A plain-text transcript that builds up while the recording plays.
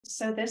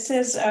So this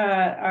is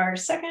our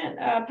second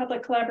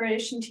public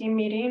collaboration team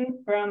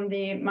meeting from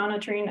the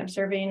Monitoring,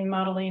 Observing,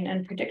 Modeling,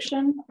 and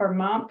Prediction, or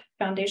MOMP,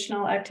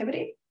 foundational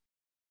activity.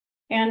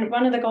 And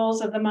one of the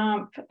goals of the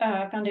MOMP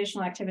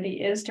foundational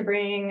activity is to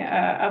bring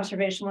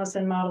observationalists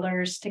and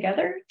modelers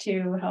together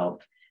to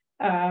help,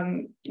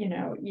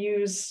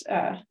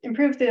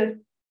 improve the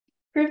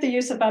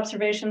use of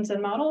observations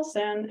and models,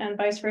 and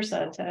vice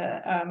versa,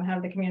 to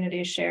have the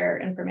community share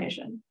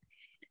information.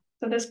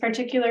 So this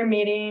particular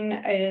meeting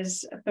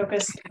is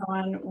focused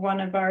on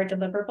one of our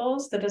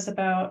deliverables that is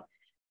about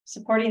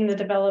supporting the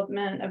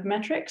development of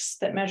metrics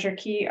that measure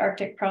key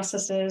Arctic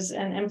processes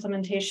and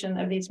implementation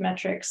of these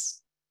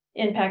metrics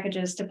in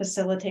packages to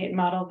facilitate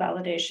model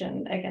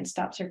validation against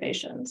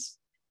observations.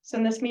 So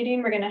in this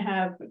meeting, we're going to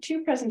have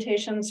two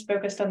presentations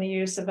focused on the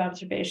use of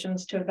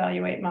observations to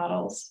evaluate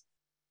models.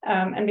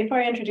 And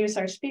before I introduce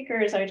our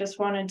speakers, I just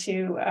wanted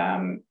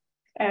to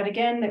add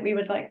again that we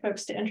would like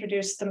folks to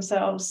introduce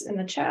themselves in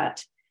the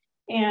chat,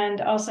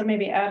 and also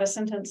maybe add a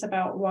sentence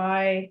about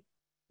why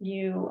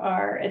you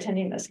are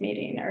attending this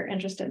meeting or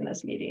interested in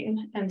this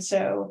meeting. And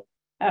so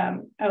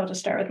I will just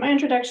start with my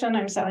introduction.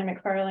 I'm Sally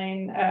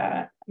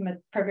McFarlane. I'm a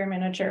program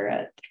manager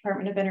at the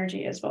Department of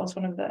Energy, as well as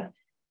one of the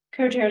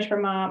co-chairs for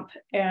MOMP.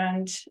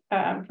 And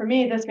for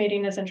me, this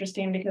meeting is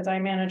interesting because I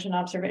manage an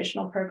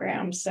observational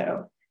program.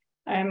 So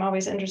I'm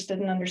always interested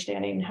in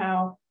understanding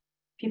how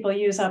people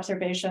use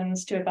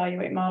observations to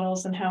evaluate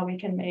models and how we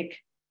can make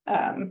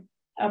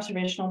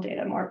observational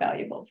data more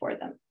valuable for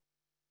them.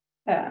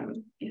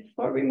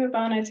 Before we move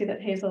on, I see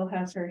that Hazel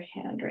has her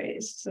hand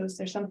raised. So is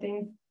there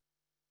something?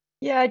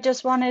 Yeah, I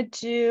just wanted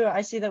to,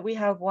 I see that we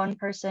have one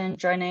person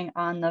joining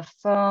on the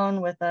phone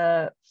with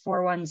a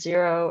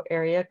 410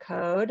 area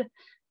code.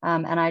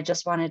 And I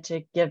just wanted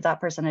to give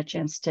that person a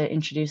chance to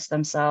introduce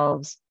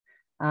themselves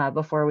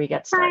before we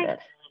get started.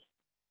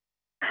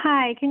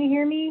 Hi, can you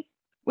hear me?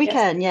 We Yes.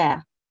 can,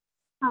 yeah.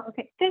 Oh,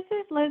 okay. This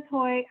is Liz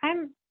Hoy.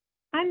 I'm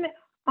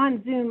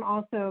on Zoom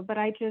also, but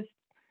I just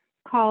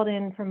called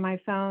in from my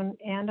phone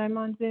and I'm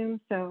on Zoom,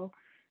 so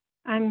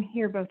I'm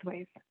here both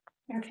ways.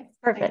 Okay,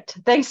 Perfect.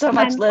 Thanks so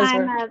much, Liz.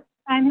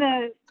 I'm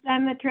the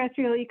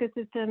terrestrial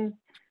ecosystems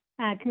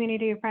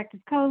community of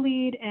practice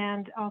co-lead,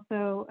 and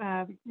also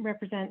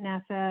represent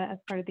NASA as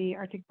part of the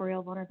Arctic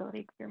Boreal Vulnerability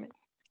Experiment.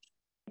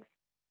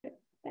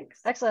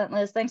 thanks. Excellent,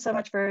 Liz. Thanks so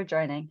much for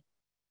joining.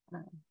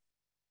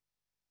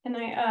 And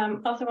I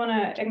also want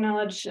to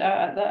acknowledge the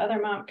other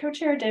MOMP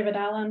co-chair, David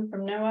Allen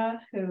from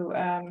NOAA, who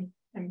I'm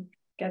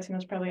guessing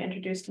has probably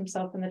introduced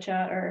himself in the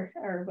chat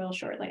or will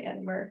shortly.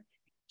 And we're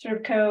sort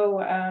of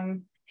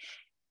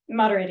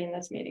co-moderating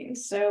this meeting.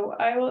 So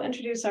I will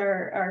introduce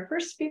our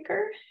first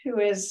speaker,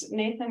 who is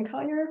Nathan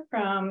Collier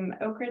from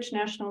Oak Ridge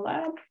National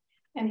Lab.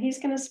 And he's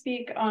going to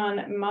speak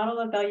on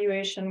model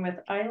evaluation with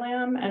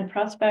ILAMB and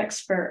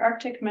prospects for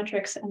Arctic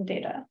metrics and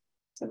data.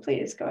 So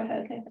please go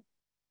ahead, Nathan.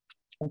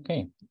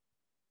 Okay.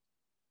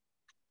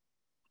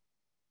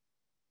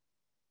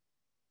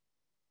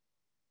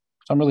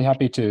 So I'm really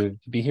happy to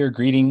be here.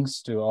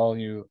 Greetings to all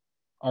you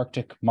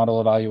Arctic model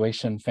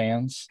evaluation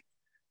fans.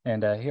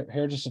 And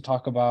here just to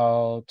talk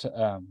about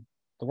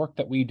the work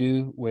that we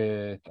do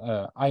with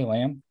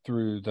ILAMB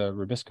through the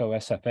Rubisco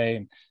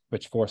SFA,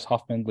 which Forrest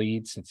Hoffman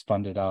leads. It's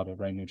funded out of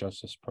Ray New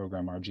Joseph's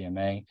program,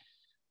 RGMA.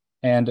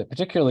 And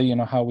particularly,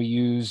 how we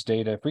use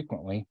data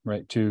frequently,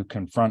 right, to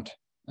confront,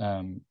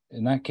 in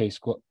that case,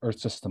 Earth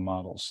system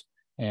models,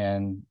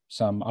 and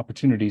some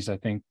opportunities, I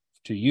think,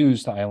 to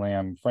use the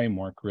ILAMB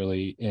framework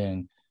really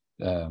in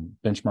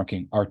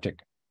benchmarking Arctic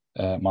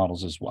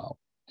models as well.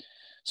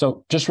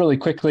 So just really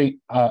quickly,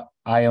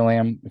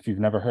 ILAMB, if you've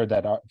never heard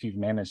that, if you've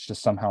managed to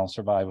somehow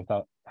survive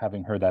without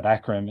having heard that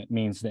acronym, it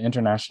means the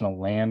International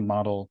Land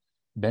Model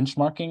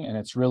Benchmarking, and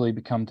it's really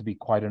become to be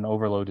quite an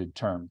overloaded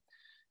term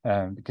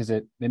because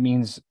it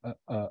means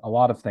a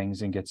lot of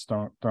things and gets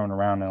thrown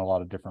around in a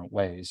lot of different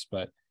ways,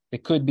 but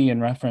it could be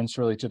in reference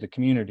really to the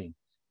community.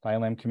 The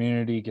ILAMB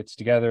community gets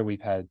together.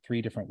 We've had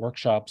 3 different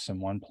workshops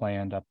and one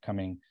planned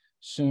upcoming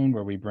soon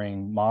where we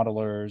bring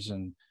modelers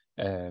and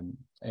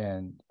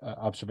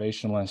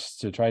observationalists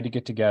to try to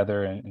get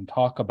together and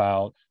talk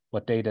about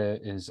what data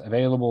is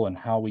available and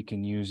how we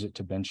can use it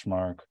to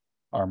benchmark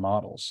our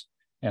models.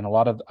 And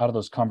out of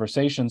those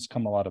conversations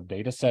come a lot of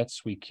data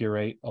sets. We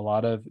curate a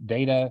lot of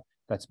data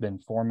that's been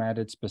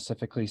formatted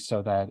specifically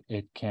so that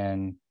it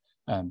can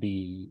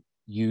be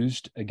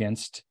used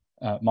against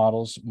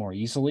models more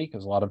easily,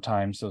 because a lot of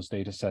times those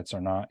data sets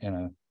are not in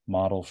a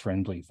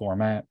model-friendly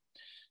format.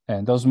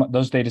 And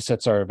those data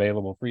sets are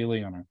available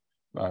freely on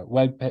our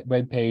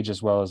web page,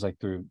 as well as like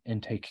through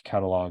intake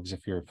catalogs,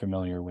 if you're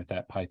familiar with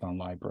that Python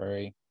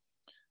library.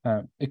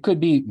 It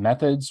could be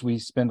methods. We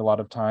spend a lot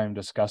of time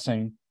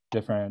discussing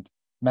different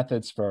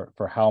methods for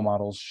how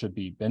models should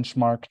be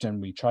benchmarked,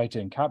 and we try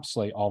to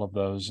encapsulate all of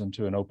those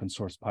into an open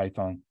source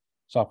Python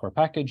software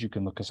package. You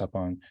can look us up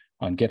on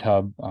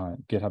GitHub.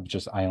 GitHub,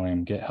 just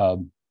ILAMB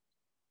GitHub.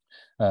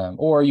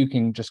 Or you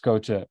can just go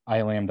to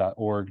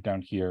ilamb.org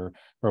down here,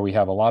 where we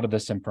have a lot of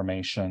this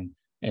information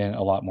in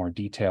a lot more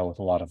detail with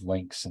a lot of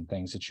links and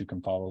things that you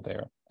can follow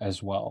there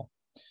as well.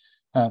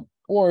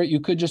 Or you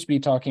could just be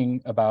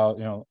talking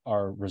about,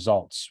 our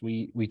results.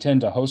 We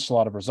tend to host a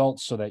lot of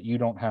results so that you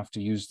don't have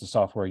to use the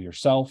software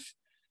yourself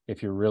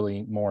if you're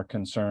really more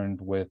concerned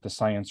with the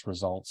science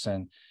results.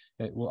 And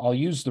I'll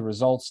use the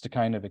results to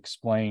kind of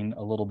explain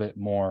a little bit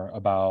more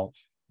about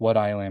what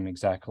ILAMB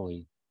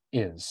exactly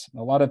is.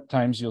 A lot of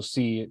times you'll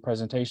see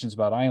presentations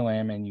about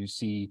ILAMB and you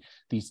see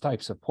these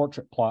types of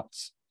portrait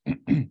plots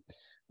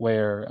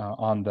where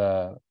on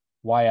the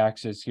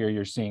y-axis here,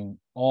 you're seeing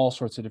all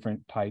sorts of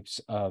different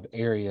types of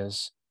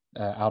areas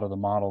out of the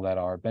model that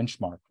are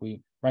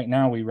benchmarked. Right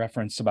now we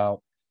reference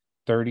about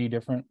 30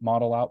 different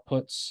model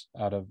outputs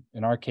out of,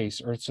 in our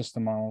case, Earth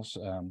system models.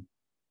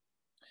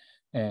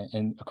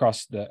 And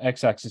across the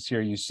x-axis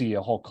here, you see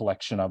a whole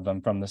collection of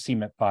them from the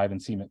CMIP5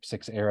 and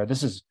CMIP6 era.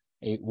 This is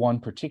one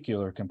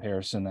particular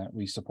comparison that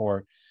we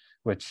support,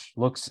 which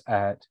looks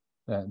at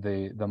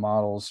the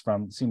models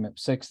from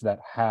CMIP6 that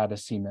had a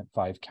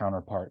CMIP5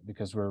 counterpart,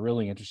 because we're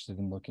really interested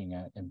in looking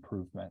at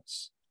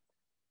improvements.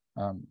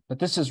 But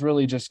this is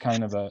really just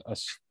kind of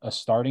a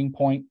starting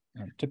point.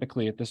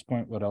 Typically at this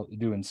point, what I'll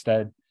do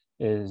instead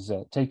is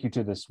take you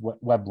to this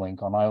web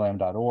link on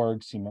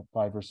ilamb.org,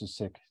 CMIP5 versus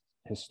 6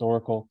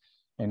 historical.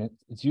 And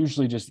it's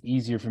usually just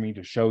easier for me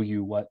to show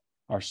you what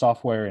our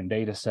software and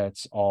data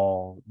sets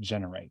all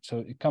generate. So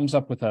it comes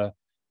up with a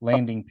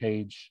landing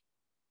page,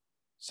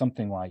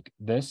 something like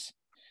this.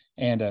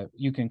 And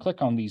you can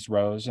click on these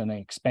rows and they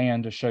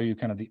expand to show you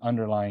kind of the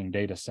underlying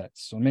data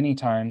sets. So many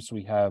times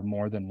we have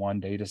more than one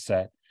data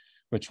set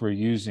which we're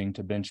using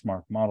to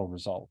benchmark model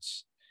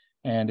results.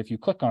 And if you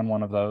click on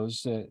one of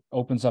those, it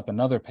opens up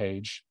another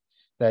page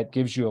that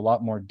gives you a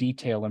lot more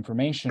detailed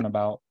information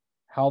about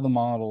how the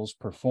models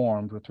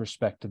performed with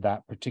respect to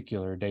that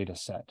particular data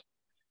set.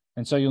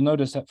 And so you'll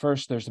notice at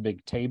first there's a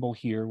big table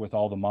here with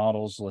all the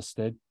models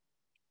listed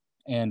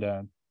and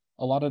a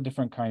lot of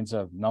different kinds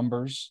of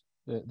numbers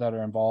that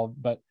are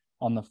involved. But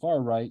on the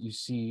far right, you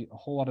see a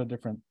whole lot of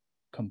different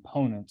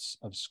components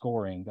of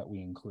scoring that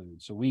we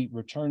include. So we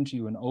return to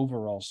you an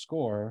overall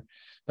score,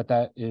 but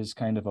that is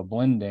kind of a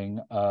blending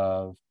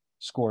of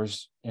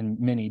scores in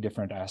many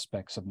different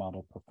aspects of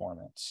model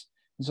performance.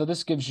 And so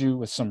this gives you,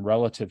 with some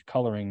relative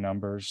coloring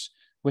numbers,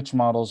 which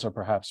models are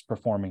perhaps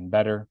performing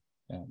better.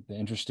 The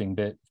interesting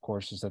bit, of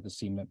course, is that the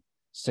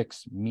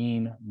CMIP6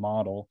 mean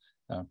model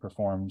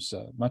performs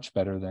much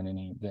better than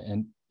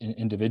the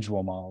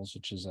individual models,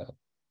 which is a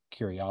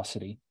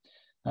curiosity.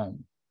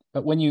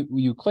 But when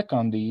you click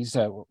on these,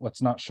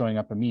 what's not showing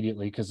up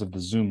immediately because of the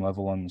zoom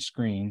level on the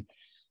screen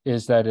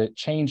is that it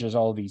changes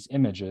all these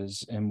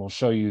images and will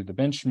show you the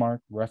benchmark,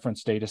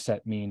 reference data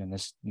set mean,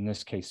 in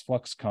this case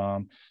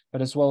FluxCom,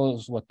 but as well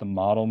as what the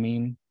model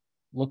mean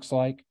looks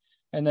like.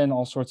 And then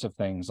all sorts of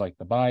things like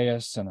the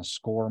bias and a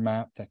score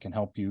map that can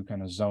help you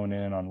kind of zone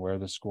in on where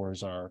the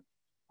scores are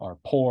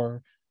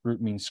poor,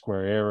 root mean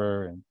square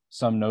error, and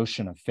some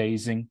notion of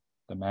phasing,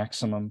 the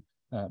maximum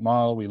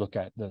model. We look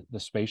at the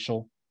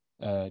spatial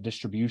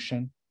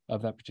distribution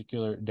of that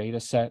particular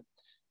data set.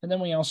 And then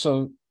we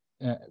also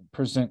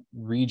present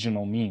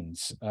regional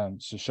means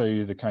to show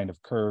you the kind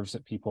of curves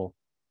that people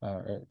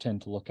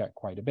tend to look at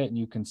quite a bit. And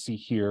you can see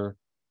here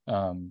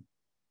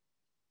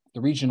the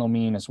regional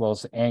mean as well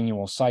as the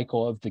annual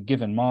cycle of the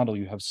given model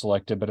you have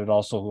selected, but it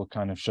also will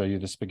kind of show you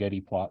the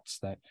spaghetti plots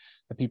that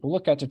people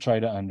look at to try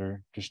to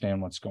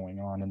understand what's going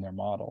on in their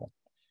model.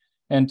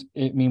 And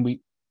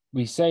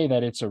we say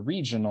that it's a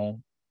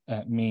regional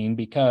mean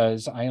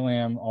because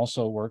ILAMB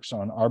also works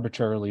on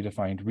arbitrarily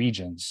defined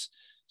regions.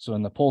 So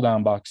in the pull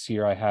down box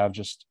here, I have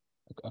just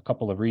a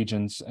couple of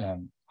regions.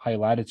 High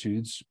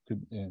latitudes,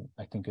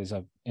 I think, is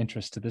of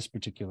interest to this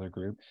particular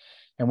group.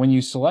 And when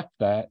you select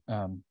that,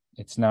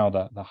 it's now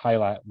the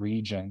highlight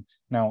region.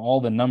 Now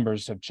all the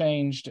numbers have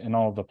changed and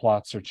all of the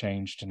plots are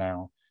changed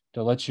now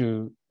to let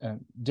you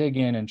dig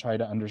in and try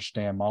to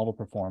understand model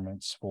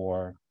performance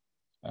for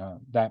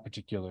that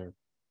particular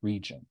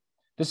region.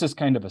 This is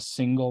kind of a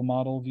single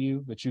model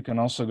view, but you can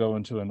also go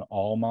into an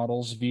all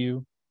models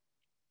view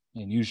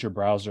and use your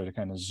browser to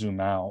kind of zoom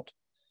out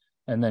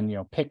and then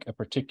pick a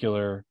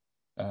particular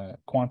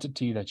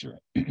quantity that you're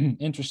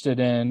interested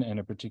in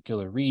a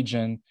particular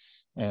region.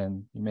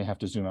 And you may have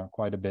to zoom out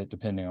quite a bit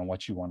depending on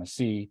what you want to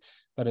see,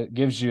 but it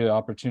gives you the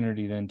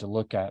opportunity then to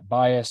look at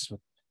bias with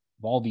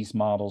all these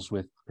models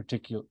with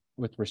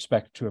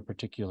respect to a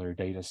particular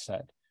data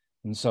set.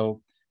 And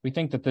so we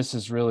think that this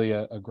is really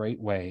a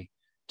great way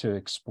to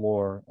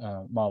explore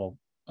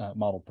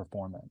model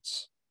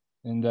performance.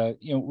 And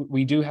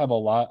we do have a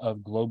lot of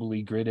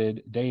globally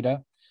gridded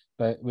data,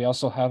 but we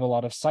also have a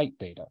lot of site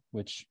data,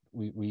 which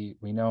we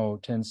know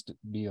tends to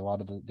be a lot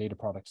of the data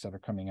products that are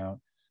coming out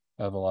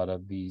of a lot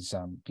of these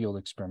field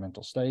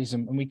experimental studies,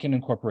 and we can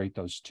incorporate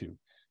those too.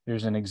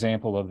 There's an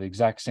example of the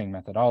exact same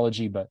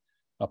methodology, but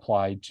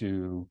applied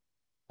to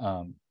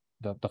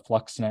the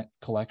FluxNet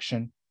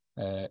collection.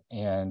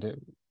 And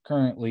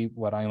currently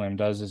what ILAMB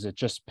does is it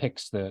just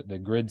picks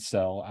the grid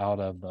cell out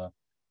of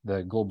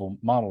the global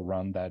model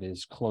run that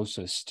is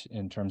closest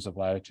in terms of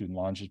latitude and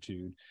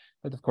longitude.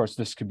 But of course,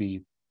 this could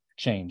be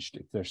changed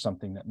if there's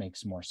something that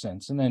makes more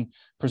sense, and then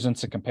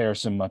presents a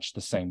comparison much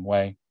the same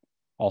way,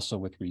 also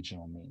with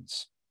regional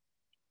means.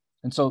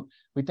 And so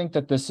we think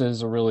that this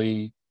is a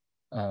really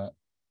a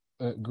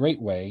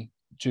great way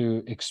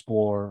to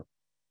explore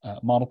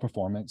model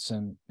performance,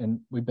 and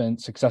we've been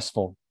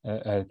successful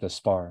at it this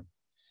far.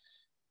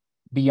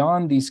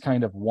 Beyond these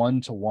kind of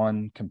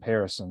one-to-one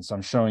comparisons,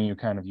 I'm showing you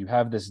kind of, you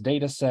have this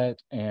data set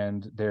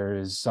and there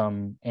is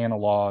some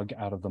analog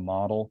out of the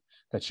model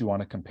that you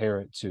want to compare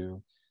it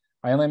to.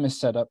 ILAMB is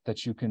set up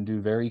that you can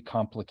do very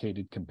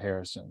complicated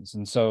comparisons.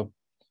 And so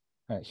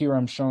here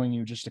I'm showing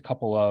you just a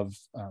couple of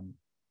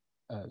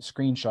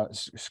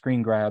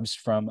screen grabs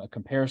from a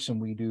comparison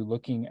we do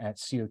looking at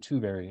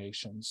CO2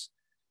 variations.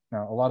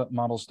 Now, a lot of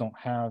models don't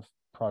have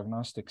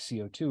prognostic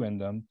CO2 in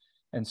them.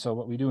 And so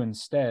what we do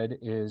instead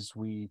is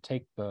we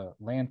take the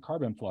land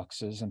carbon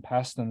fluxes and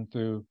pass them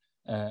through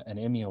an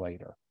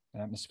emulator, an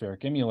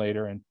atmospheric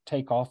emulator, and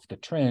take off the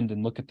trend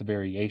and look at the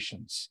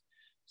variations.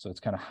 So it's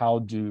kind of, how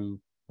do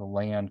the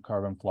land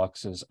carbon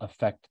fluxes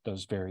affect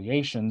those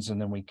variations?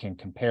 And then we can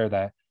compare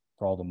that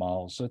for all the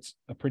models. So it's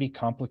a pretty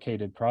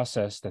complicated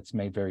process that's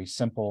made very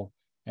simple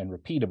and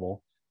repeatable.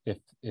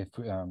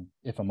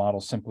 If a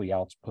model simply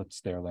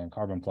outputs their land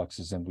carbon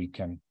fluxes, then we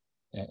can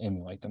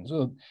emulate them.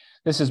 So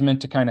this is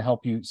meant to kind of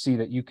help you see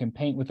that you can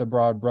paint with a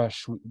broad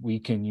brush. We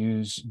can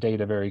use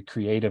data very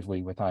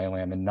creatively with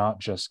ILAMB and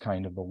not just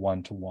kind of the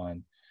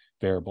one-to-one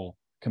variable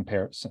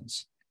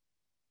comparisons.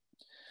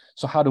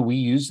 So how do we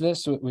use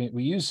this?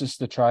 We use this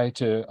to try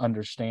to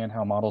understand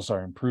how models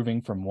are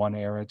improving from one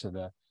era to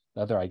the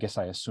other. I guess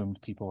I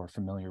assumed people are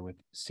familiar with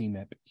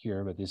CMIP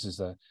here, but this is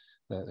the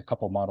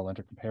couple model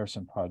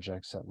intercomparison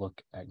projects that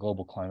look at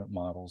global climate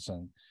models,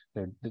 and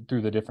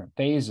through the different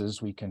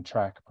phases, we can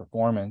track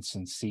performance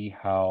and see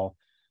how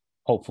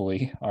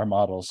hopefully our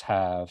models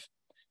have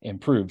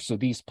improved. So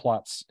these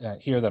plots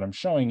here that I'm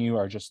showing you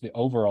are just the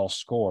overall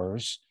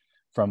scores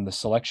from the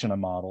selection of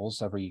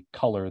models. Every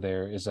color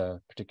there is a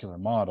particular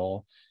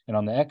model. And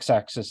on the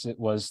x-axis, it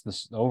was the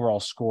overall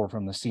score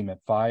from the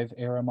CMIP5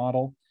 era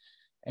model.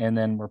 And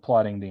then we're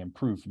plotting the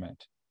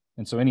improvement.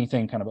 And so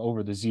anything kind of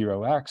over the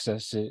zero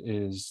axis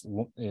is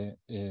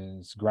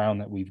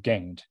ground that we've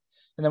gained.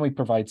 And then we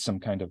provide some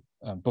kind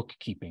of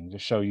bookkeeping to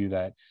show you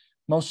that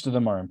most of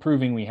them are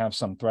improving. We have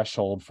some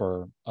threshold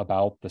for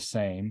about the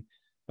same,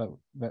 but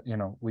you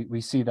know,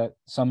 we see that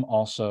some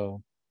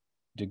also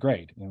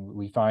degrade. And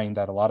we find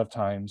that a lot of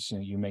times, you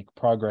know, you make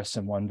progress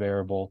in one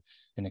variable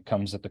and it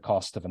comes at the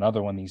cost of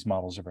another one. These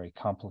models are very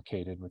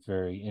complicated with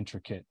very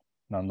intricate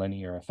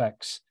nonlinear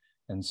effects.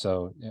 And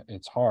so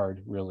it's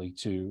hard really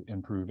to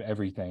improve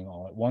everything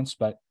all at once,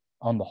 but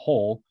on the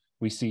whole,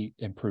 we see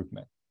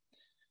improvement.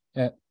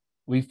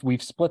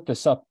 We've split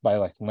this up by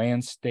like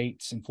land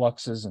states and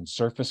fluxes and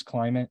surface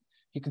climate.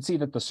 You can see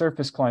that the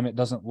surface climate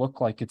doesn't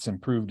look like it's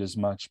improved as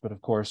much, but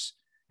of course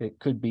it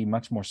could be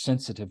much more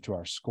sensitive to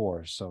our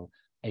scores. So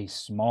a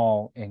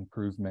small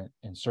improvement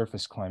in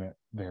surface climate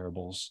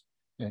variables,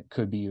 it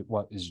could be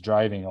what is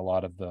driving a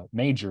lot of the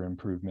major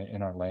improvement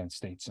in our land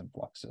states and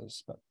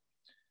fluxes. But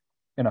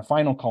in a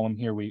final column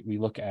here, we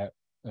look at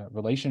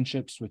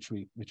relationships, which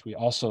we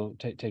also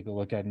take a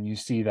look at, and you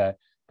see that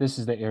this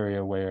is the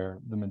area where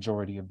the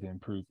majority of the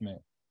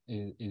improvement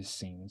is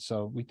seen.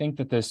 So we think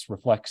that this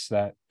reflects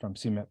that from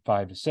CMIP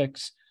 5 to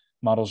 6,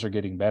 models are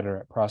getting better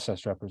at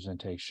process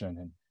representation,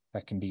 and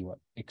that can be what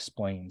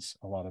explains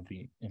a lot of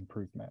the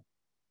improvement.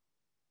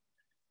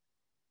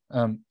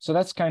 So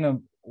that's kind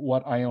of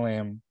what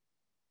ILAMB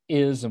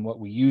is and what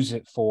we use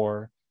it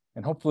for.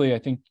 And hopefully, I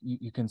think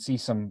you can see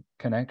some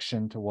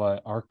connection to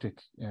what Arctic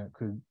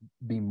could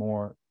be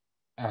more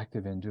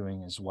active in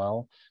doing as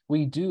well.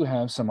 We do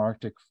have some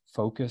Arctic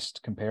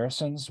focused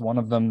comparisons. One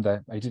of them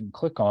that I didn't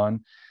click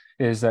on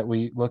is that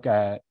we look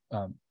at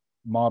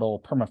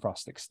model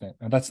permafrost extent.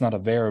 And that's not a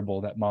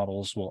variable that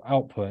models will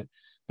output,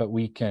 but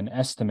we can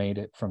estimate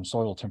it from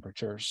soil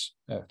temperatures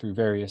through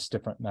various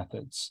different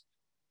methods.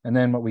 And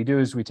then what we do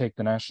is we take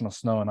the National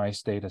Snow and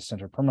Ice Data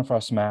Center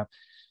permafrost map,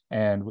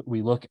 and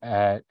we look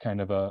at kind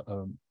of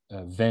a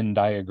Venn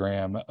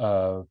diagram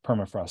of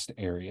permafrost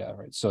area,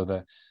 right? So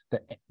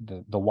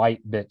the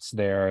white bits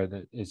there,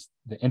 that is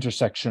the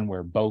intersection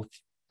where both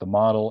the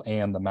model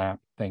and the map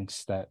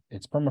thinks that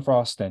it's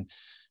permafrost, and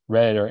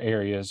red are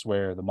areas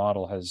where the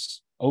model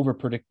has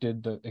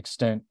over-predicted the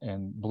extent,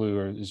 and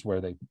blue is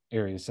where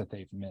areas that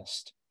they've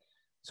missed.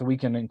 So we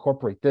can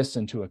incorporate this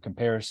into a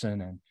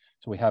comparison, and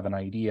so we have an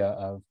idea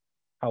of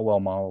how well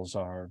models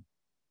are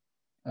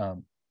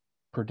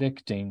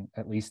predicting,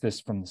 at least this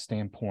from the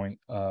standpoint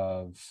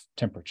of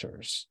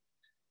temperatures,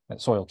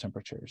 soil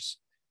temperatures.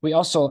 We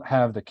also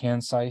have the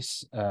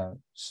Kansas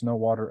snow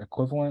water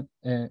equivalent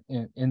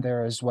in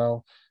there as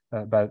well,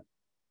 but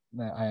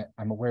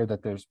I'm aware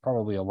that there's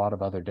probably a lot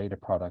of other data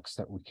products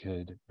that we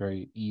could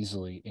very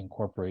easily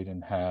incorporate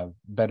and have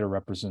better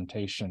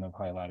representation of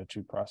high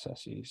latitude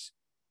processes.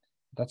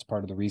 That's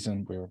part of the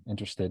reason we're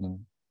interested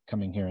in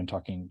coming here and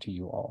talking to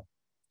you all.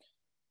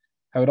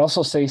 I would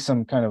also say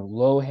some kind of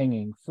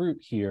low-hanging fruit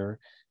here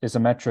is a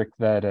metric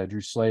that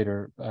Drew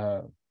Slater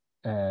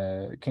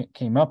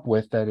came up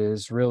with that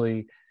is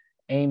really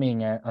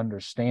aiming at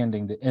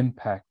understanding the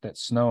impact that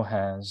snow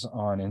has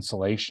on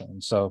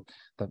insulation. So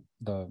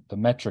the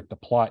metric, the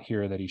plot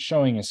here that he's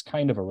showing is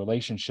kind of a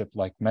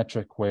relationship-like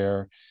metric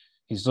where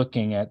he's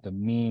looking at the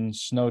mean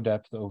snow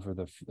depth over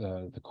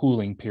the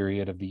cooling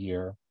period of the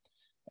year.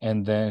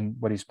 And then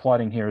what he's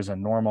plotting here is a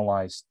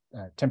normalized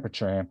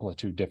temperature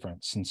amplitude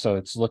difference. And so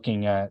it's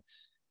looking at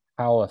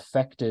how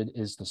affected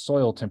is the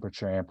soil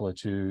temperature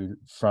amplitude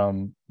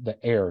from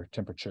the air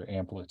temperature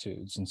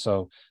amplitudes. And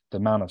so the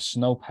amount of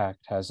snowpack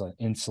has an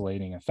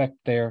insulating effect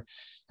there.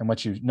 And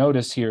what you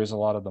notice here is a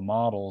lot of the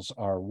models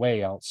are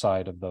way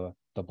outside of the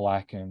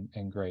black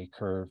and gray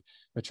curve,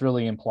 which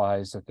really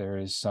implies that there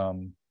is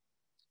some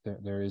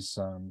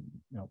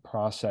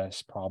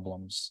process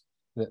problems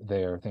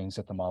there, things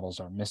that the models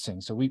are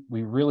missing. So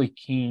we're really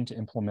keen to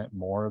implement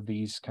more of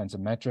these kinds of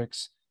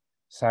metrics.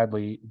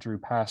 Sadly, Drew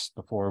passed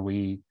before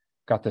we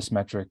got this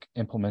metric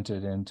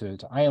implemented into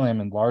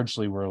ILAMB, and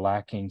largely we're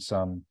lacking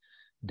some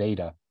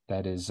data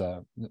that has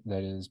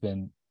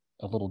been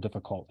a little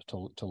difficult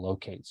to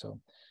locate.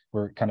 So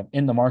we're kind of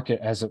in the market,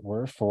 as it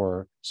were,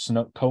 for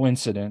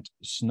coincident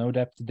snow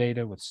depth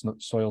data with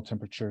soil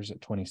temperatures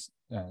at 20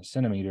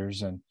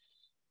 centimeters, and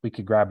we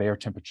could grab air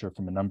temperature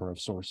from a number of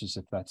sources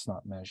if that's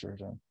not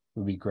measured. And it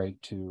would be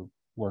great to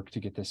work to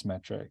get this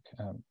metric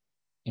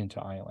into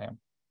ILAMB.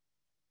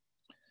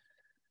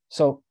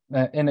 So,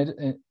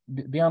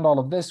 beyond all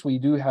of this, we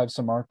do have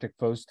some Arctic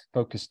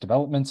focused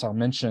developments. I'll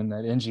mention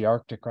that NG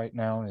Arctic right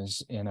now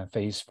is in a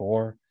phase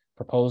 4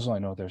 proposal. I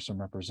know there's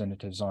some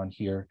representatives on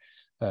here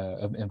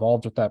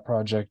involved with that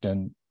project,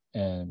 and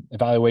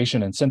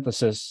evaluation and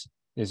synthesis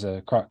is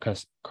a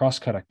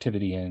cross-cut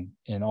activity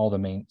in all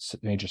the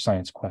major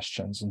science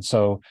questions. And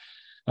so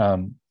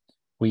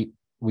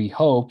we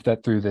hope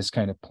that through this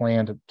kind of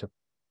plan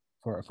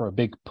for a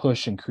big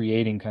push in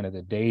creating kind of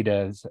the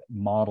data that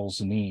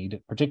models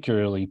need,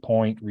 particularly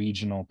point,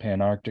 regional,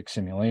 pan-Arctic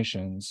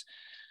simulations,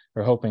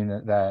 we're hoping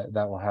that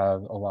will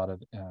have a lot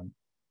of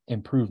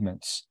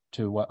improvements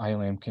to what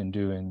ILAMB can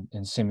do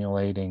in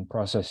simulating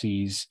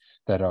processes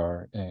that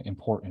are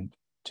important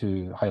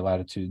to high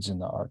latitudes in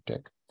the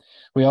Arctic.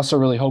 We also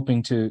really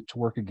hoping to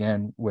work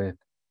again with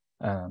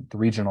the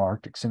regional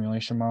Arctic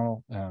simulation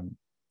model.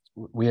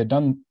 We had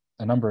done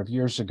a number of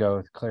years ago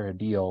with Clara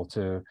Deal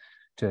to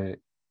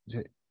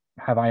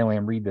have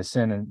ILAMB read this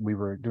in, and we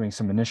were doing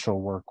some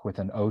initial work with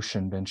an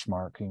ocean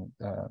benchmarking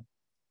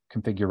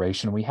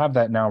configuration. We have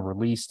that now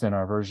released in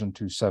our version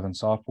 2.7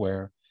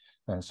 software.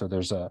 So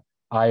there's a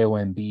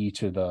IOMB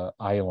to the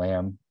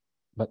ILAMB,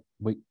 but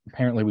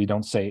apparently we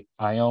don't say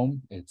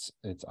IOM, it's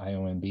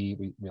IOMB.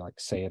 We like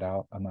say it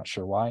out. I'm not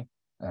sure why.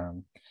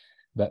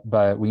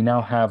 But we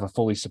now have a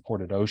fully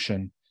supported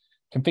ocean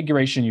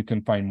configuration. You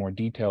can find more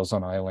details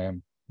on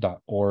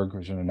ilamb.org.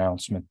 There's an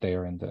announcement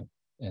there in the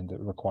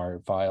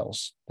required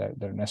files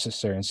that are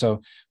necessary. And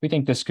so we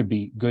think this could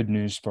be good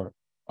news for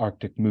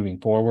Arctic moving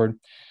forward.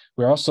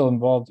 We're also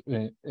involved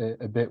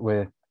a bit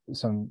with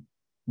some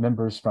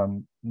members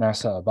from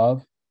NASA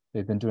above.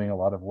 They've been doing a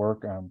lot of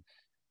work.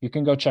 You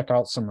can go check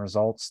out some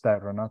results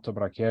that Renato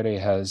Bracchieri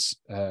has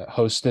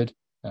hosted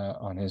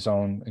on his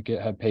own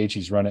GitHub page.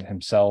 He's run it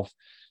himself.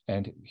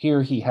 And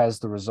here he has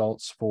the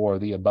results for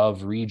the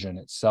above region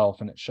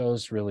itself. And it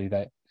shows really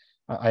that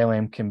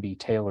ILAMB can be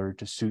tailored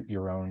to suit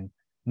your own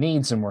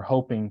needs. And we're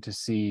hoping to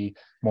see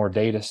more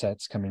data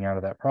sets coming out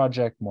of that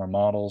project, more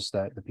models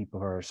that the people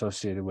who are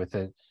associated with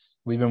it.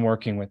 We've been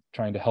working with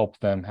trying to help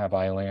them have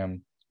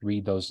ILAMB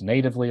read those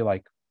natively,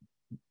 like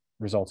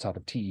results out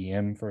of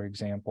TEM, for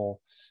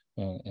example,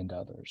 and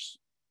others.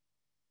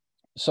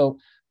 So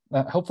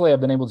hopefully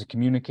I've been able to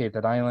communicate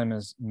that ILAMB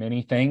is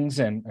many things,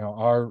 and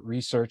our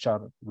research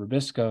out of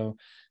Rubisco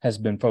has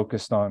been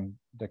focused on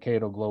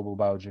decadal global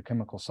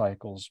biogeochemical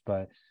cycles,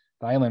 but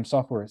the ILAMB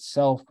software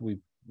itself,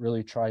 we've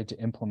really tried to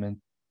implement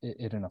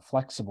it in a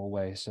flexible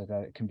way so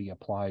that it can be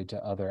applied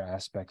to other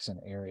aspects and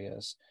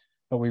areas.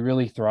 But we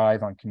really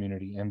thrive on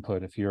community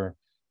input. If you're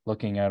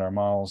looking at our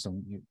models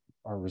and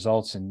our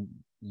results and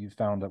you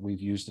found that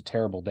we've used a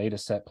terrible data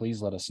set,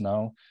 please let us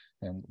know.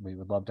 And we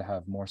would love to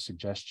have more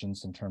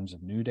suggestions in terms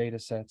of new data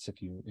sets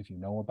if you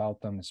know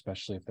about them,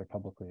 especially if they're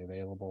publicly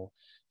available.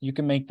 You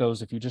can make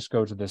those if you just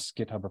go to this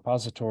GitHub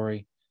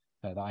repository,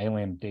 the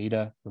ILAMB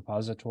data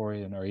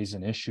repository, and there is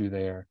an issue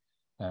there.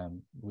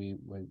 We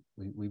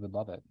would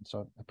love it.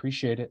 So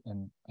appreciate it,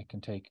 and I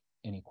can take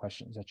any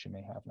questions that you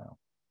may have now.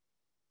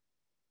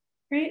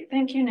 Great,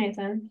 thank you,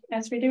 Nathan.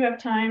 Yes, we do have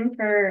time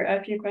for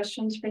a few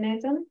questions for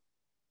Nathan.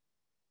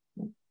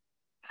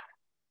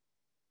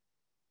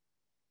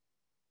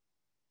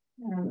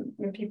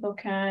 And people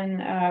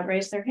can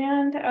raise their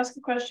hand to ask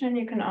a question.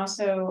 You can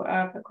also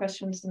put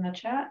questions in the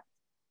chat.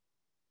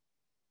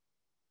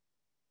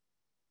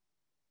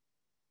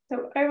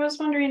 So I was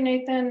wondering,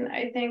 Nathan,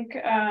 I think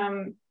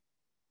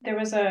there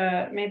was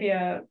maybe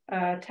a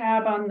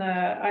tab on the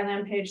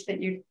ILAMB page that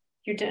you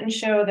didn't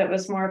show that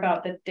was more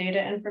about the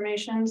data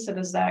information. So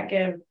does that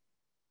give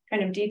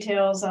kind of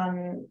details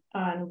on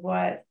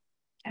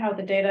how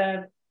the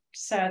data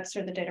sets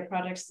or the data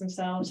projects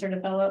themselves are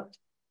developed?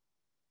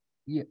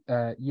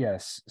 Yeah,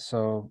 yes.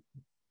 So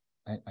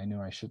I knew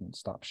I shouldn't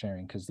stop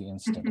sharing because the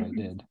instant I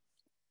did.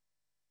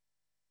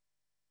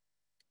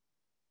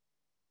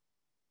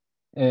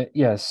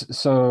 Yes,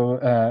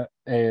 so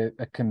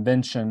a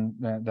convention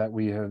that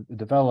we have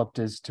developed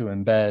is to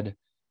embed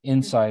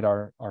inside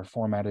our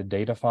formatted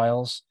data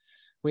files.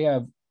 We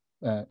have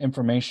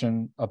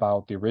information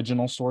about the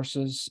original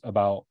sources,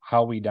 about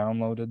how we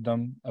downloaded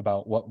them,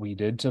 about what we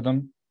did to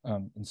them.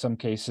 In some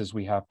cases,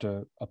 we have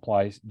to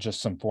apply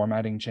just some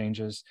formatting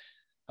changes.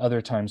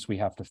 Other times we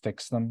have to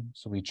fix them.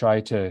 So we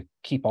try to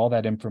keep all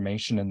that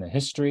information in the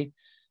history.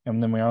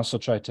 And then we also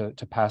try to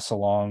pass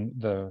along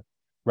the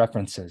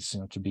references,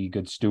 to be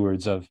good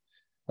stewards of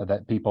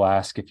that. People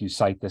ask, if you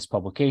cite this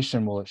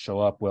publication, will it show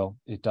up? Well,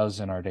 it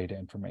does in our data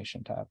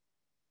information tab.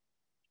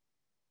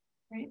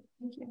 Great,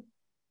 thank you.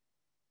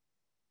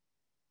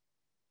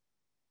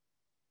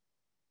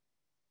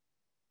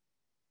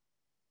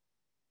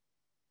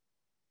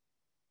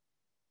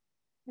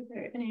 Are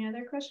there any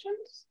other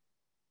questions?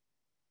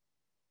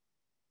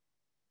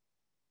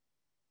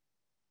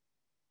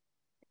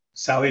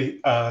 Sally,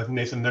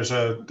 Nathan, there's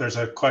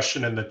a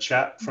question in the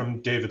chat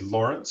from David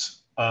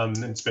Lawrence. And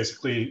it's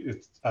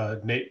basically,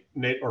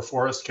 Nate or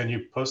Forrest, can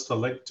you post the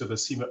link to the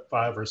CMIP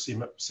 5 or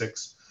CMIP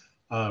 6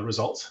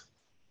 results?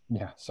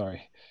 Yeah,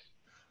 sorry.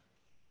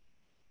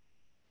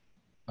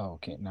 Oh,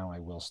 okay, now I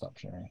will stop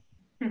sharing.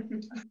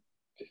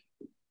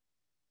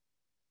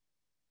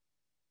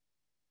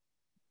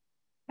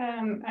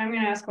 I'm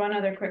going to ask one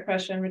other quick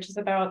question, which is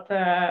about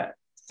the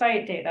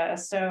site data.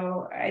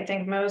 So I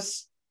think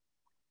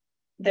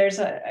there's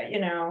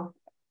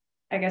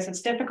I guess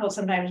it's difficult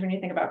sometimes when you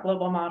think about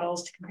global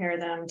models to compare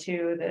them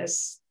to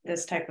this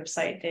type of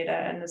site data.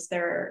 And is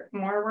there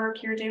more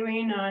work you're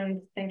doing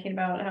on thinking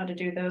about how to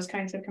do those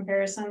kinds of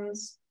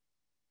comparisons?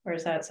 Or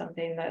is that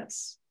something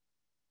that's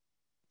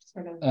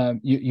sort of...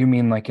 You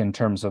mean like in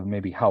terms of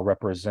maybe how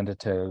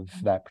representative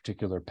that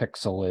particular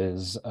pixel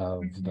is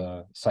of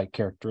the site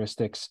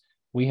characteristics?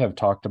 We have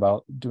talked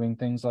about doing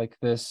things like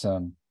this,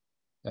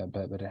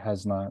 but it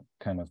has not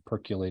kind of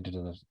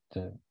percolated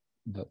to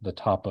the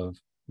top of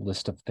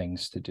list of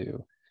things to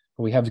do.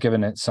 But we have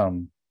given it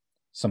some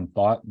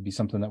thought. It'd be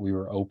something that we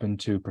were open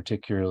to,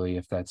 particularly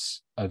if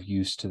that's of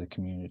use to the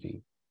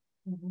community.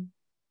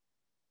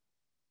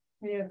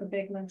 We have a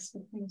big list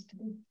of things to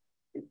do.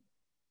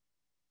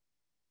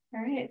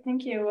 All right,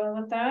 thank you. Well,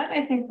 with that,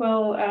 I think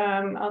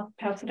I'll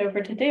pass it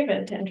over to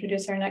David to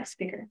introduce our next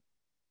speaker.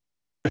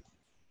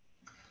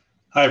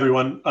 Hi,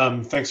 everyone.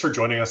 Thanks for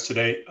joining us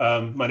today.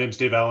 My name is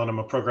Dave Allen. I'm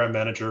a program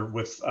manager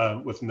with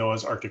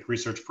NOAA's Arctic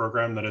Research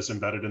Program that is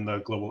embedded in the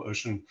Global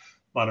Ocean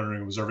Monitoring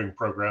and Observing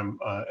Program,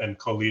 and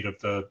co-lead of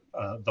the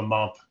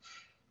MOMP,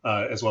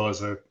 as well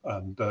as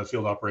the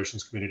Field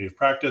Operations Community of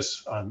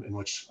Practice, in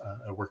which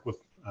I work with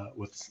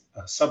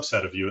a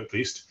subset of you at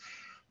least.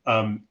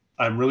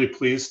 I'm really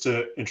pleased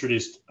to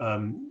introduce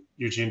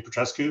Eugene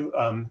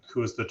Petrescu,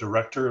 who is the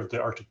director of the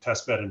Arctic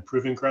Testbed and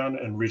Proving Ground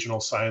and Regional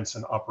Science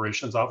and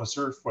Operations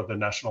Officer for the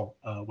National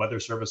Weather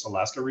Service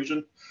Alaska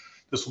region.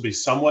 This will be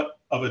somewhat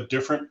of a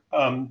different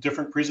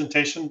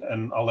presentation,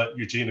 and I'll let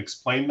Eugene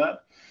explain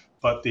that.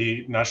 But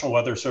the National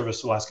Weather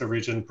Service Alaska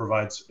region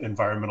provides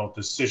environmental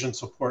decision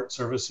support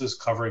services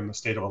covering the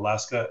state of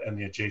Alaska and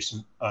the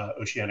adjacent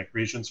oceanic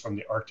regions from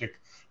the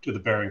Arctic to the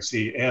Bering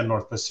Sea and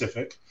North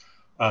Pacific.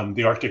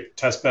 The Arctic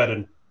Testbed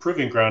and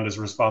Proving Ground is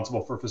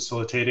responsible for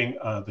facilitating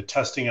the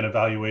testing and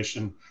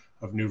evaluation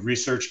of new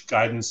research,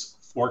 guidance,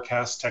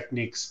 forecast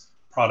techniques,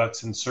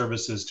 products, and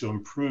services to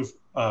improve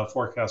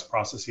forecast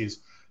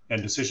processes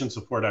and decision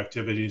support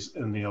activities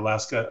in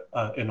Alaska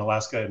and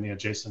the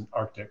adjacent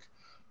Arctic.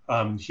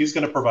 He's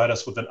going to provide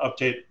us with an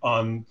update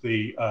on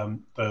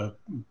the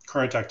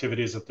current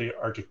activities at the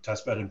Arctic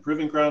Testbed and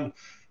Proving Ground,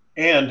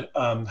 and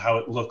how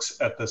it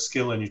looks at the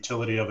skill and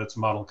utility of its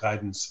model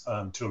guidance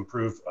to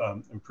improve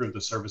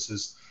the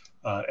services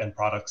and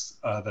products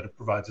that it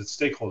provides its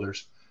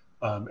stakeholders.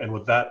 And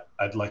with that,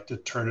 I'd like to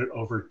turn it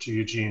over to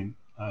Eugene.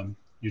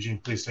 Eugene,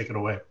 please take it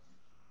away.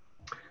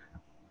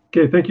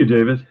 Okay, thank you,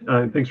 David.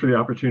 Thanks for the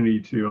opportunity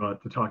to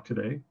talk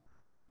today.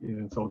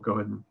 And so I'll go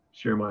ahead and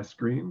share my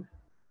screen.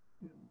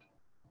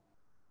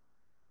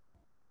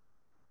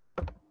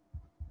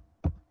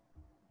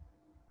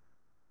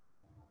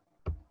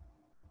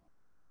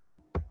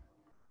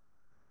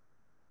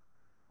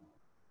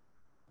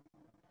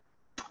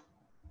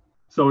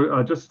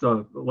 So just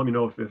let me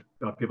know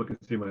if people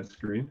can see my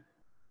screen.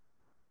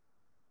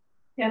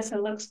 Yes,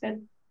 it looks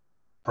good.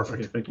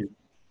 Perfect. Okay, thank you.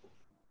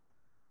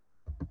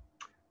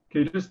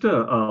 Okay, just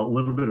a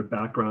little bit of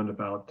background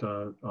about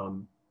the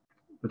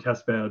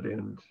testbed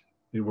and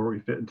where we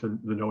fit into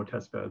the NOAA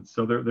testbed.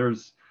 So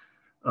there's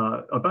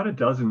about a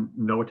dozen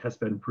NOAA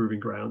testbed and proving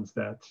grounds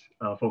that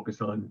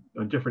focus on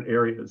different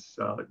areas,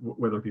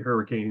 whether it be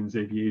hurricanes,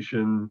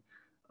 aviation,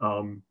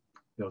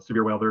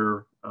 severe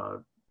weather,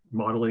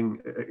 modeling,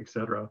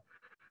 etc.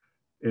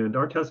 And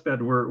our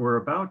testbed, we're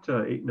about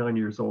 8-9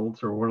 years old,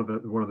 so one of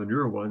the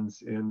newer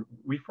ones, and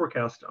we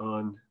focus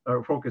on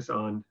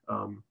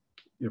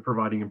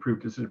providing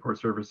improved decision support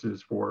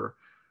services for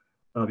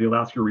the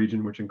Alaska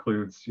region, which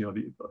includes,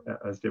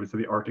 as David said,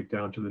 the Arctic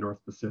down to the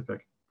North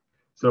Pacific.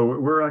 So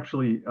we're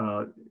actually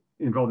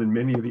involved in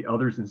many of the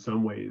others in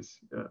some ways.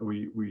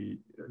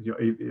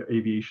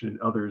 Aviation and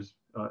others,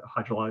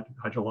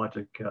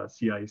 hydrologic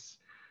sea ice.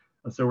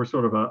 So we're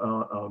sort of a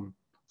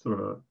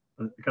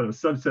kind of a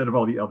subset of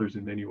all the others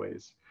in many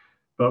ways.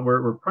 But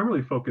we're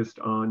primarily focused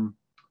on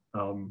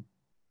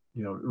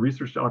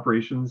research to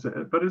operations,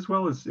 but as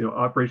well as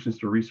operations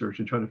to research,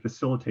 and trying to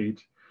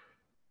facilitate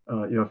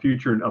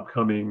future and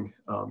upcoming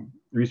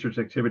research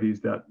activities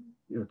that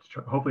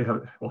hopefully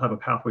will have a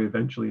pathway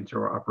eventually into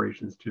our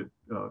operations to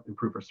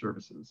improve our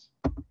services.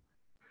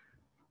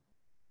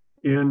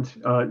 And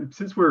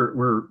since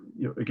we're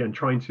again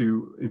trying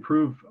to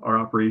improve our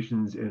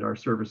operations and our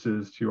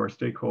services to our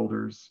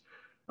stakeholders,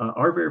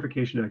 our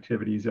verification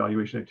activities,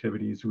 evaluation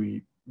activities,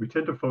 we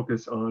tend to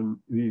focus on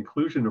the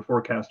inclusion of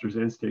forecasters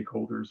and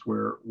stakeholders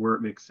where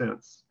it makes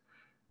sense.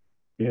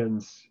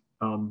 And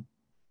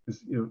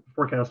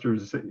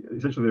forecasters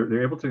essentially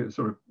they're able to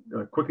sort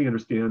of quickly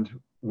understand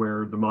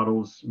where the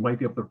models might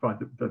be able to provide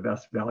the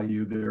best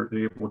value. They're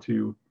able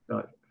to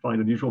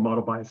find unusual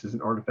model biases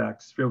and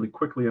artifacts fairly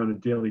quickly on a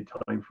daily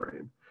time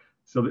frame.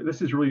 So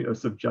this is really a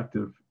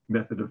subjective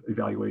method of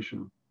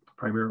evaluation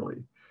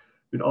primarily.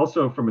 And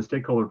also from a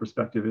stakeholder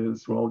perspective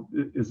is, well,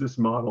 is this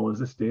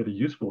data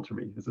useful to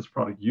me? Is this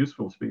product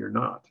useful to me or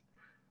not?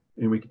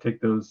 And we can take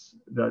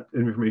that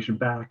information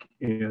back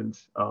and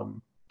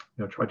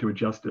try to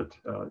adjust it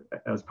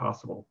as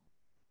possible.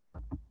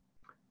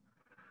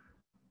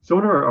 So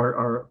one of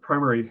our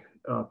primary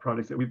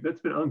projects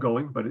that's been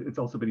ongoing, but it's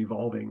also been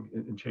evolving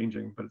and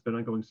changing, but it's been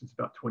ongoing since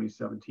about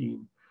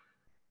 2017,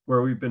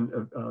 where we've been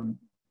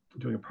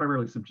doing a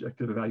primarily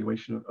subjective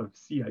evaluation of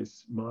sea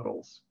ice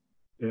models,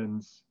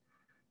 and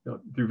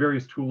through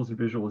various tools and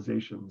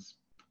visualizations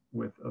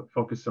with a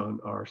focus on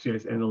our sea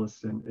ice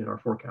analysts and our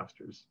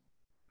forecasters.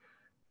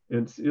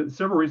 And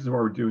several reasons why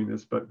we're doing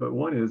this, but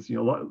one is a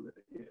lot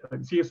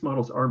of sea ice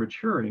models are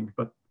maturing,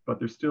 but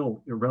they're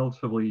still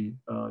relatively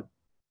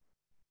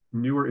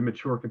newer,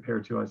 immature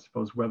compared to, I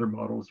suppose, weather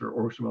models or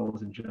ocean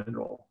models in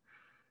general.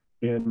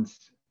 And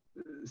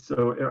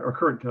so our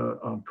current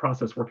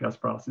forecast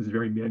process is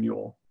very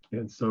manual,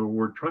 and so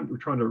we're trying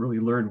to really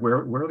learn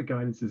where the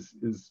guidance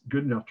is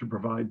good enough to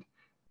provide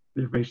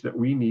the information that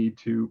we need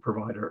to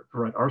provide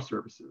our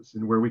services,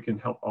 and where we can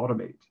help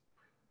automate.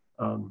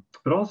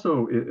 But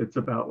also it's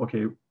about,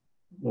 okay,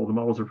 well, the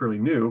models are fairly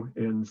new,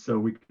 and so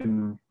we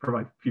can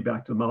provide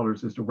feedback to the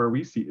modelers as to where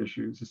we see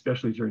issues,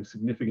 especially during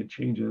significant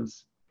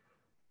changes,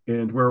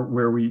 and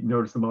where we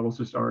notice the models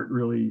just aren't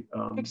really.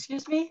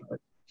 Excuse me?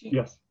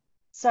 Yes.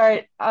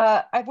 Sorry,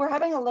 we're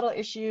having a little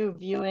issue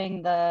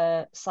viewing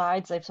the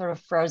slides. They've sort of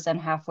frozen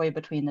halfway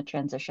between the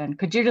transition.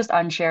 Could you just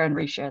unshare and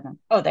reshare them?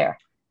 Oh, there.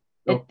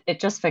 It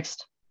just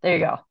fixed. There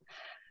you go.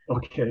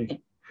 Okay,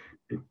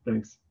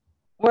 thanks.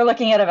 We're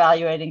looking at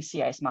evaluating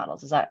sea ice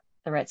models. Is that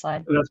the right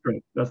slide? That's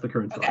great. That's the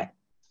current slide. Okay,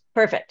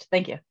 perfect.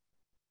 Thank you.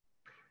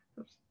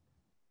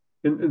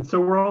 And so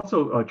we're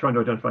also trying to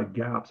identify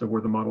gaps of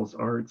where the models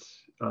aren't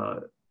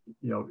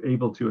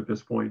able to, at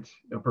this point,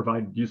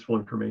 provide useful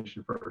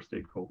information for our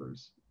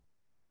stakeholders.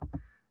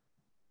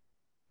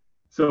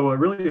 So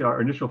really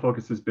our initial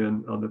focus has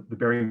been on the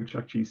Bering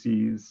Chukchi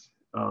seas,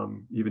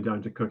 even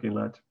down to Cook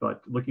Inlet,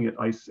 but looking at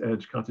ice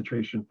edge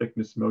concentration,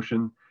 thickness,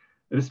 motion,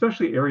 and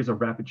especially areas of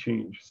rapid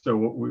change.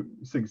 So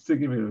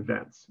significant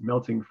events,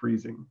 melting,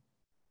 freezing.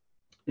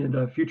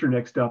 And future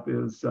next up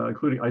is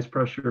including ice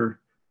pressure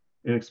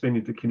and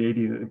expanding to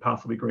Canadian and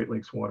possibly Great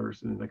Lakes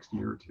waters in the next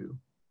year or two.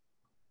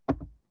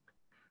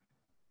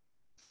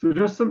 So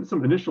just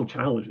some initial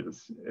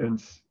challenges.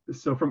 And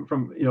so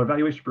from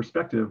evaluation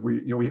perspective,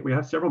 we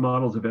have several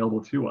models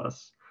available to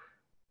us.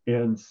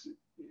 And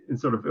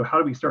sort of how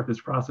do we start this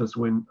process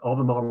when all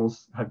the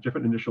models have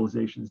different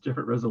initializations,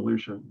 different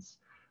resolutions?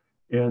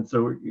 And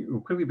so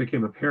it quickly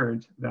became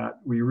apparent that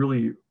we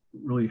really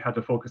had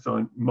to focus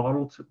on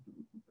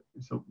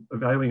so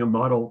evaluating a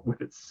model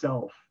with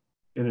itself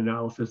in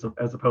analysis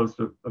as opposed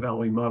to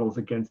evaluating models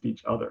against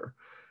each other,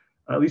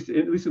 at least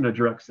in a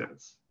direct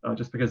sense,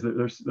 just because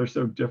they're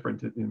so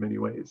different in many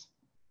ways.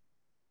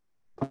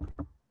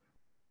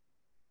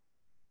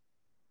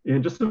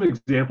 And just some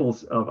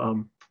examples of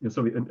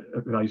some of the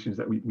evaluations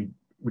that we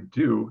would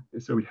do.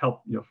 So we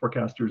help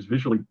forecasters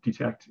visually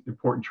detect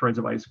important trends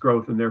of ice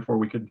growth, and therefore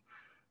we could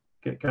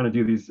kind of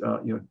do these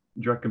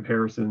direct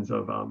comparisons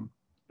of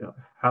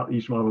how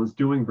each model is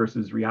doing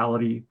versus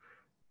reality,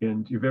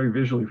 and do very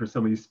visually for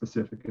some of these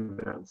specific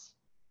events.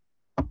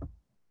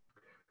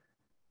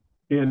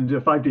 And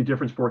 5-day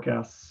difference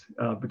forecasts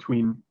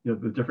between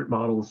the different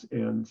models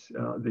and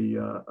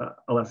the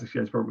Alaska Sea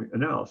Ice Program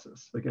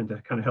analysis, again,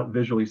 to kind of help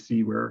visually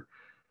see where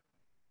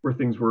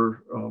things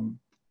were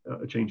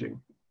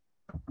changing.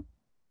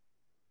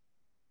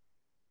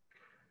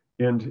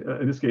 And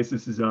in this case,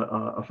 this is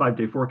a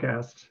 5-day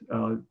forecast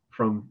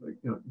from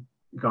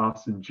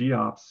GOFS and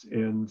GEOPS,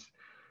 and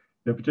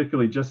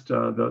particularly just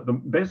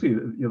basically,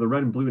 the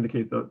red and blue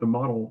indicate the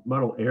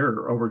model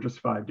error over just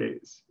 5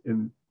 days.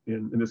 In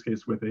this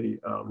case, with a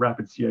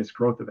rapid sea ice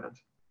growth event,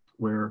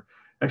 where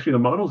actually the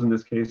models in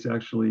this case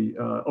actually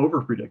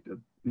over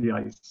predicted the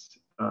ice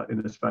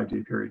in this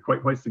 5-day period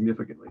quite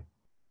significantly.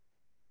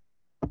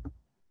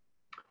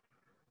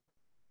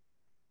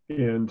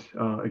 And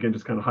again,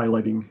 just kind of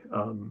highlighting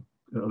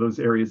those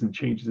areas and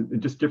changes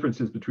and just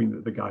differences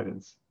between the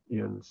guidance.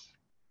 And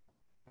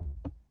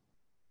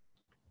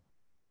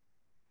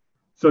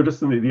so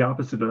just in the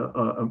opposite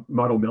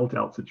model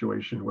meltout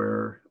situation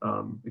where,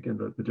 again,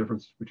 the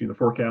difference between the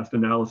forecast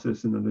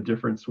analysis and then the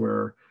difference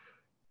where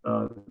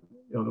the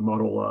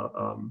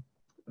model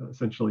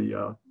essentially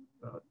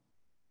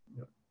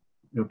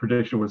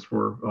prediction was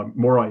for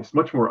more ice,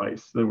 much more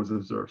ice than was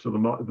observed. So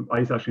the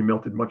ice actually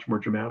melted much more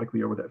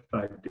dramatically over that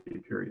 5-day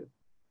period.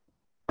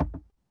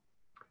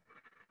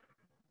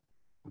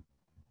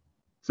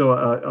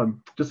 So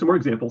just some more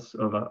examples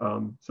of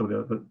some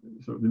of the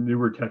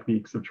newer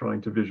techniques of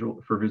trying to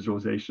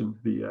visualization.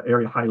 The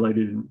area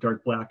highlighted in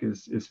dark black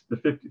is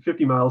the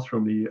 50 miles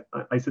from the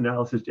ice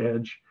analysis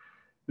edge.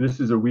 And this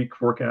is a weak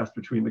forecast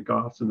between the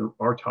GOFS and the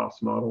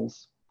RTOS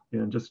models,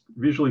 and just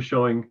visually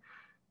showing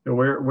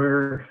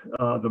where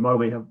the model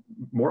may have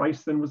more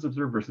ice than was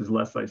observed versus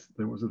less ice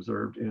than was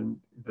observed. And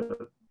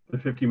the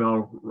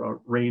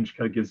 50-mile range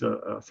kind of gives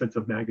a sense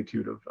of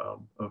magnitude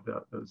of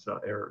those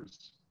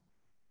errors.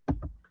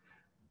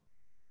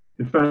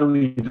 And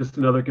finally, just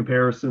another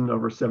comparison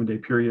over a 7-day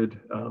period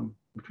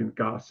between the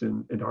GOFS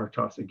and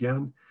RTOS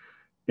again.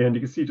 And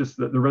you can see just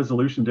the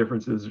resolution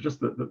differences, or just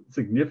the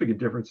significant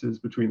differences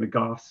between the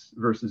GOFS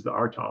versus the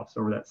RTOS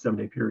over that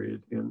 7-day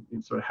period,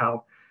 and sort of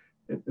how,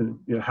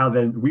 how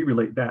then we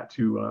relate that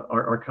to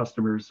our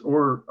customers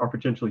or our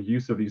potential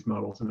use of these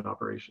models in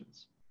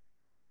operations.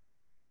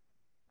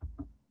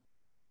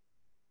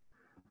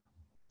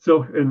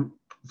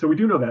 So we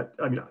do know that,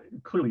 I mean,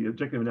 clearly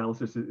objective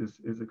analysis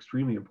is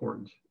extremely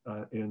important,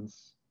 and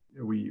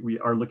we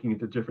are looking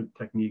into different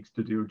techniques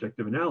to do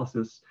objective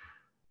analysis,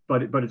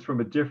 but it's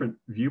from a different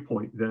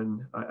viewpoint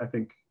than I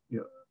think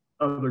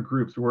other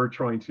groups were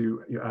trying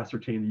to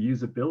ascertain the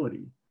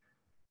usability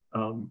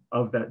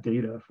of that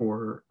data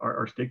for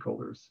our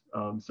stakeholders.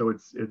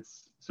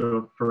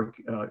 So for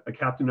a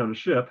captain on a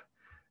ship,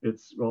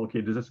 it's, well,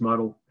 okay, does this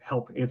model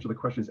help answer the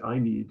questions I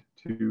need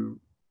to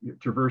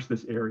traverse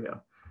this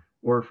area?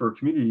 Or for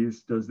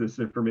communities, does this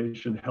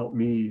information help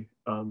me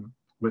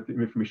with the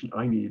information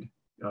I need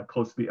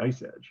close to the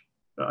ice edge?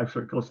 I'm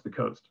sorry, close to the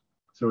coast.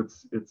 So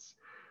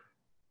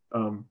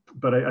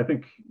but I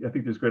think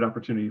there's great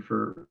opportunity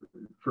for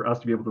us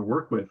to be able to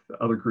work with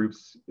other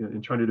groups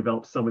in trying to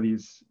develop some of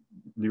these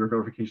newer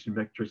verification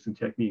metrics and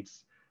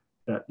techniques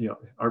that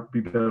are be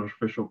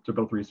beneficial to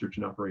both research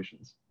and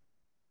operations.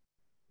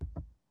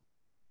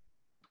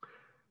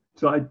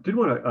 So I did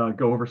want to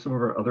go over some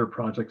of our other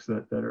projects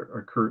that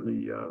are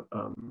currently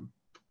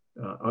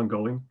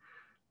ongoing.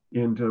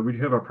 And we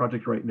have our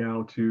project right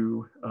now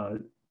to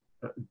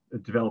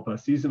develop a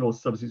seasonal,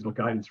 subseasonal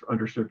guidance for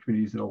underserved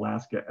communities in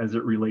Alaska as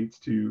it relates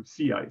to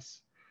sea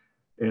ice.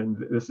 And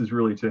this is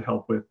really to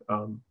help with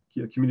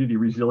community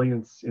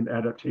resilience and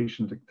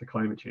adaptation to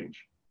climate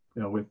change.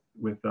 With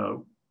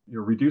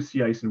reduced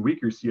sea ice and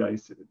weaker sea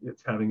ice,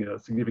 it's having a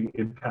significant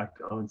impact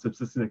on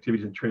subsistence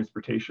activities and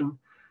transportation.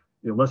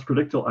 Less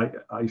predictable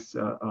ice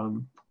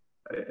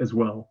as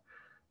well.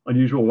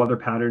 Unusual weather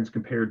patterns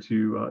compared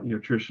to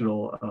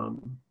traditional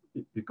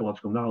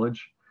ecological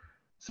knowledge.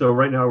 So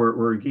right now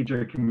we're engaging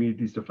our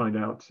communities to find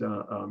out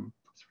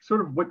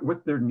sort of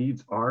what their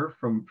needs are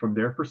from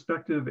their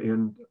perspective,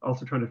 and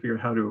also trying to figure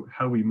out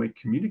how we might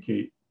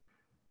communicate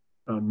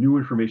new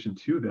information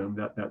to them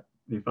that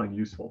they find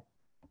useful.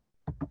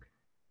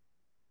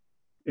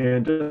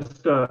 And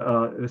just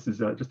this is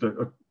just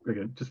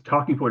again, just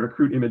talking point, a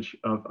crude image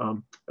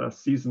of a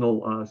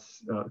seasonal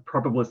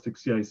probabilistic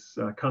sea ice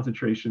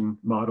concentration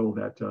model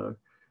that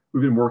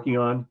we've been working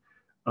on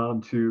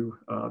to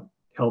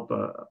help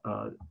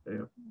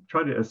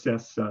try to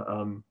assess,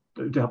 to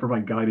help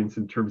provide guidance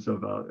in terms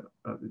of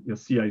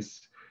sea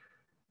ice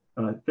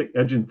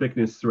edge and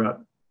thickness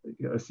throughout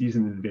a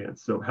season in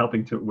advance. So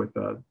helping with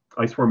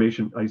ice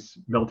formation, ice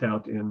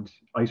meltout, and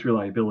ice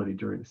reliability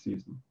during the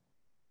season.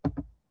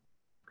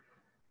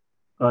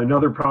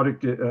 Another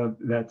project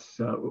that's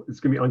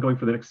is going to be ongoing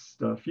for the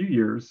next few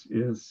years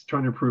is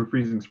trying to improve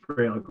freezing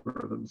spray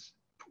algorithms.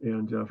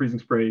 And freezing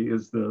spray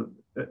is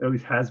at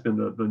least has been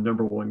the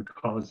 #1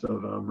 cause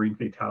of marine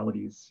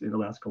fatalities in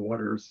Alaska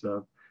waters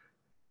for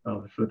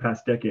the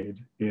past decade.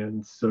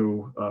 And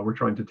so we're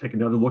trying to take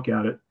another look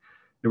at it.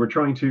 And we're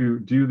trying to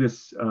do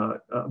this,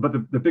 but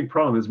the big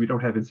problem is we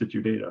don't have in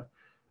situ data,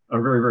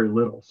 very, very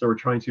little. So we're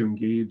trying to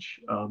engage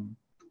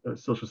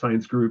social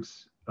science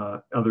groups,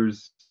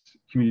 others,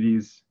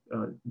 communities,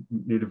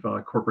 native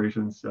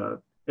corporations,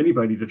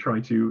 anybody to try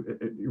to,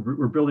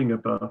 we're building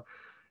up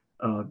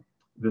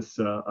this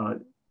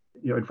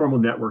informal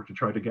network to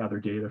try to gather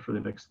data for the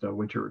next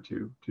winter or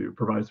two to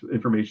provide us with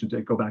information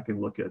to go back and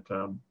look at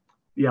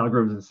the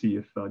algorithms and see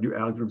if new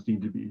algorithms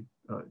need to be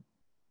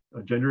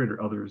generated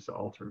or others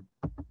altered.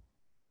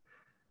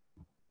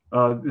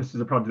 This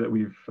is a project that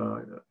we've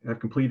have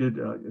completed,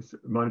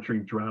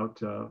 monitoring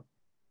drought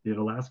in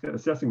Alaska,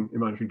 assessing and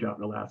monitoring drought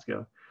in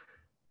Alaska.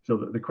 So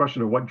the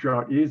question of what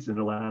drought is in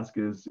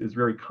Alaska is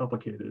very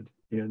complicated,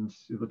 and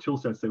the tool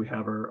sets that we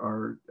have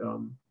are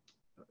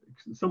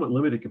somewhat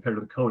limited compared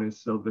to the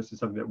CONUS. So this is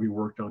something that we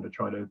worked on to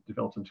try to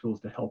develop some tools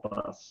to help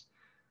us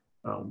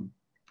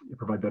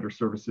provide better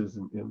services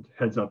and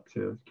heads up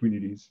to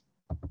communities.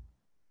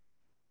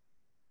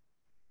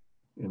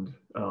 And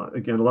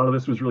again, a lot of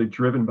this was really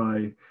driven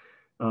by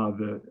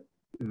the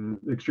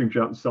extreme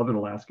drought in southern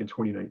Alaska in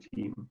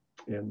 2019,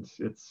 and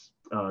it's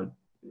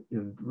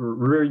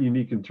we're very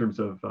unique in terms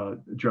of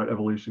drought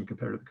evolution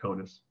compared to the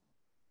CONUS.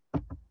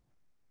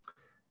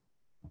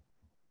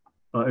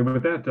 And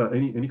with that,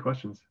 any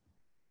questions?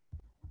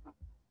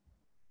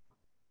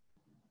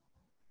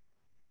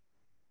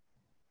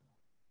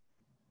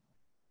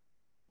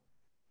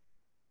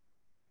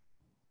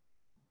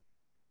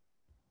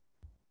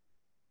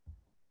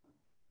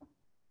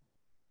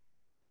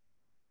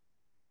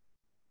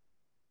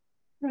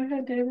 Go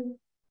ahead, David.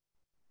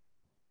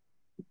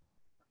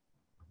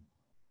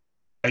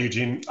 Hi,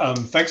 Eugene.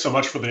 Thanks so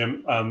much for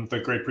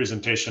the great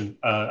presentation.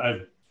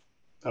 I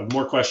have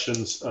more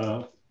questions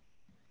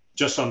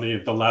just on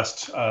the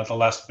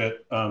last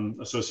bit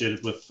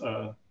associated with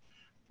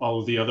all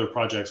of the other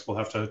projects. We'll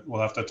have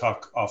to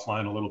talk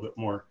offline a little bit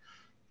more.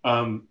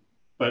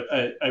 But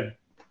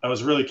I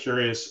was really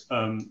curious,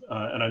 and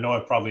I know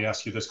I've probably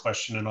asked you this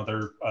question in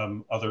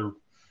other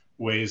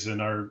ways in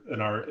our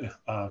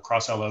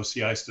cross LOC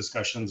ice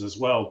discussions as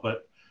well.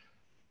 But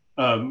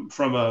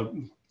from a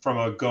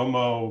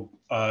GOMO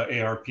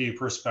ARP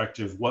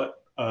perspective,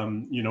 what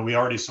we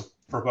already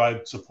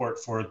provide support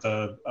for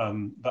the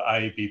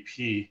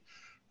IABP.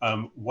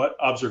 What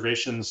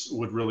observations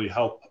would really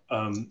help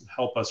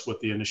us with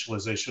the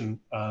initialization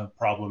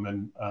problem,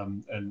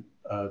 and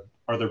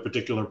are there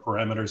particular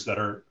parameters that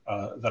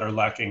are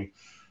lacking?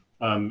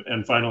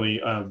 And finally,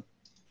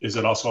 is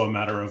it also a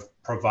matter of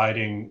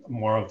providing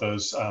more of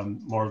those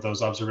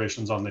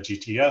observations on the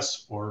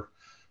GTS, or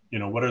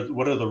what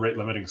are the rate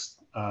limiting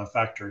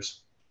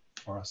factors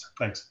for us?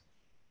 Thanks.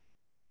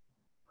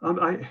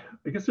 I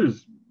guess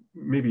there's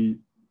maybe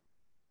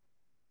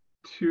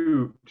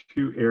two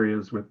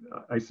areas with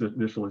ice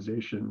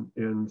initialization,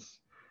 and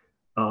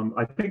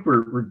I think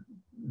we're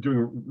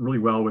doing really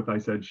well with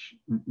Ice Edge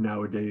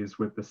nowadays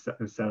with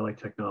the satellite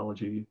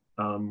technology,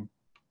 and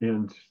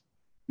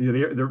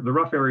the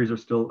rough areas are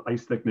still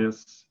ice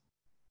thickness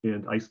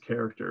and ice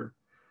character,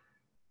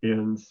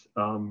 and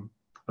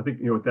I think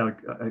with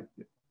that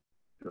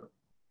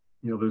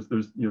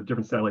there's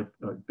different satellite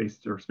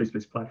based or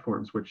space-based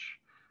platforms which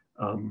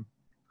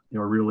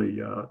are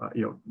really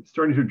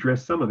starting to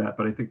address some of that,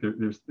 but I think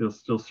there's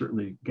still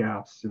certainly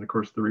gaps, and of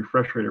course the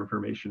refresh rate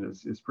information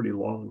is pretty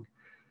long.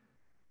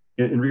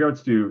 In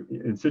regards to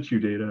in situ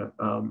data,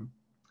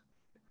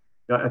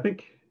 I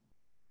think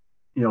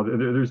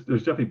there's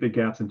definitely big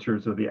gaps in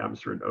terms of the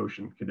atmosphere and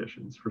ocean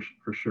conditions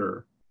for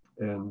sure,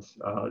 and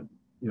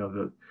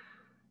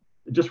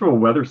just from a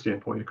weather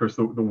standpoint, of course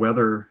the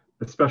weather,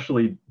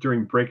 especially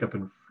during breakup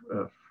and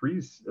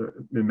freeze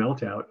and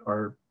melt out,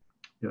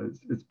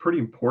 it's pretty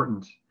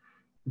important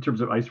in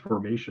terms of ice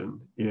formation.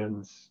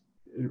 And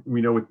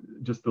we know with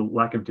just the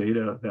lack of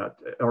data that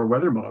our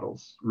weather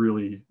models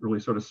really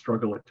sort of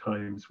struggle at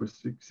times with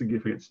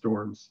significant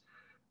storms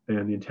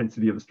and the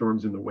intensity of the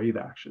storms in the wave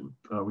action.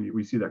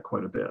 We see that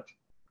quite a bit.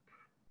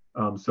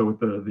 So with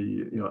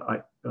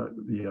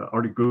the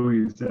Arctic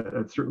buoys,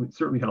 that's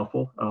certainly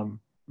helpful.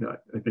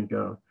 I think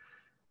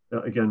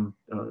again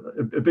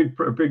a big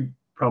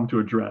problem to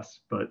address,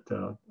 but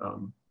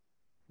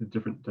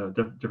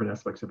different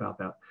aspects about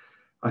that.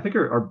 I think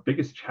our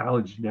biggest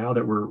challenge now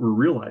that we're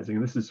realizing,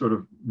 and this is sort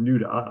of new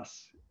to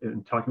us,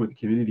 in talking with the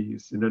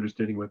communities and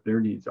understanding what their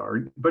needs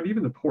are, but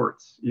even the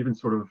ports, even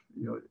sort of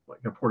like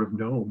a port of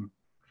Nome,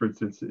 for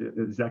instance,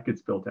 as that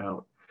gets built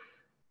out,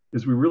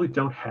 is we really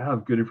don't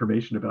have good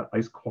information about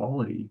ice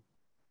quality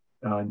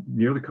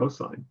near the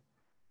coastline.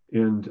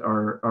 And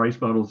our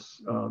ice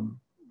models,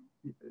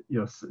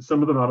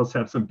 some of the models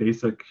have some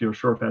basic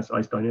shore fast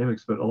ice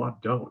dynamics, but a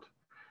lot don't.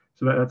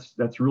 So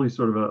that's really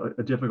sort of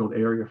a difficult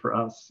area for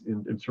us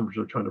in terms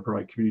of trying to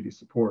provide community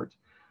support.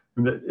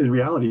 And in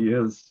reality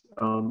is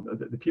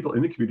the people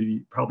in the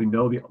community probably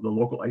know the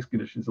local ice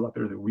conditions a lot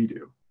better than we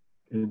do.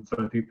 And so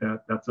I think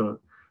that's a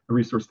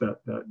resource that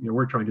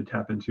we're trying to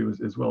tap into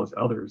as well as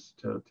others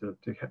to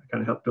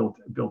kind of help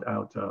build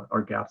out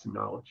our gaps in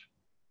knowledge.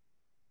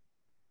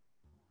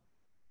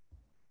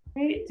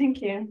 Great,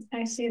 thank you.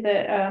 I see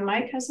that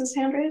Mike has his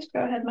hand raised. Go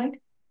ahead, Mike.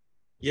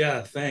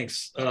 Yeah,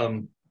 thanks.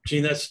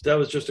 Gene, that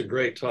was just a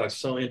great talk.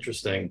 So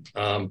interesting.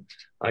 I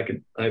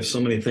have so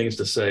many things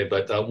to say,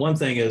 but one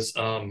thing is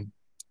I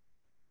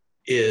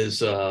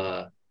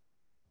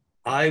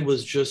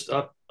was just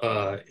up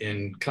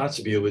in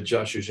Kotzebue with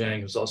Joshua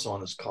Zhang, who's also on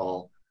this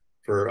call,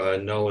 for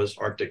NOAA's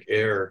Arctic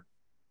Air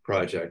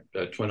project,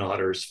 Twin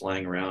Otters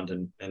flying around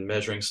and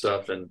measuring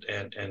stuff, and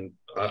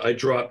I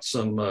dropped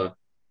some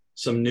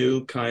some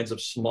new kinds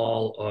of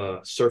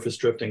small surface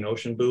drifting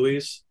ocean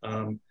buoys,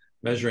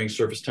 measuring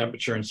surface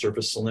temperature and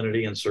surface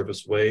salinity and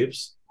surface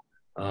waves.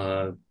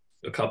 A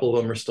couple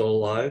of them are still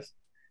alive.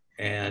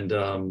 And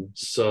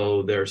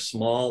so they're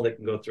small, they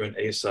can go through an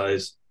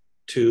A-size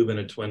tube in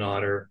a Twin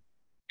Otter.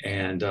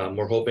 And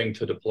we're hoping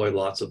to deploy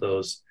lots of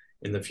those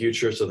in the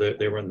future. So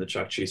they were in the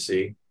Chukchi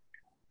Sea.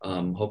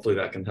 Hopefully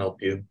that can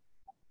help you.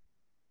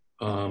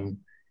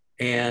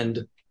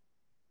 And,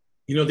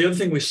 you know, the other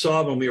thing we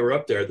saw when we were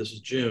up there, this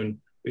was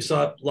June, we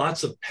saw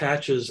lots of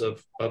patches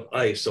of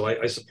ice. So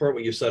I support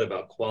what you said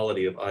about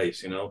quality of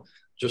ice, you know,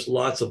 just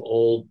lots of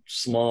old,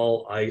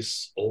 small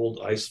ice, old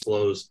ice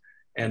flows,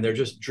 and they're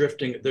just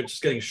drifting, they're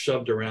just getting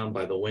shoved around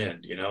by the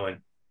wind, you know, and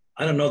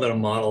I don't know that a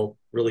model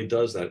really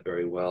does that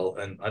very well.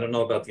 And I don't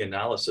know about the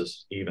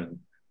analysis even, to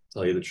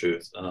tell you the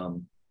truth.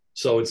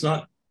 So it's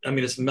not, I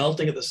mean, it's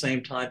melting at the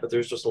same time, but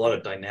there's just a lot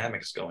of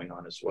dynamics going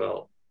on as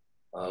well,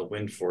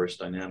 wind force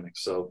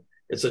dynamics. So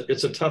it's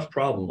a tough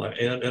problem.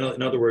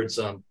 In other words,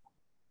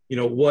 you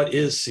know, what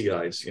is sea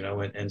ice, you know,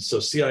 and so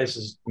sea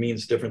ice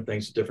means different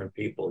things to different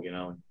people, you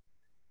know,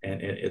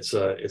 and it's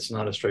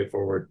not a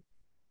straightforward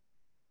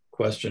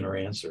question or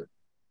answer.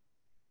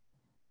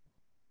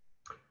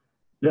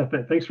 Yeah,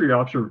 thanks for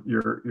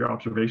your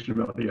observation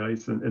about the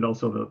ice and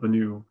also the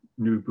new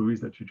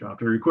buoys that you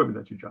dropped, or equipment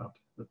that you dropped.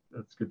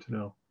 That's good to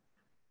know.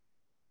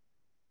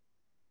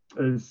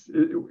 Is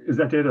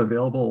that data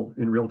available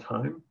in real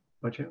time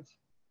by chance?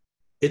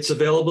 It's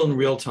available in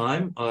real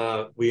time.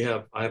 I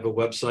have a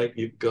website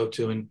you can go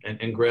to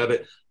and grab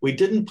it. We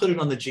didn't put it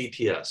on the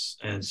GTS,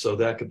 and so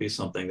that could be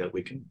something that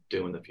we can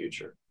do in the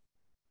future.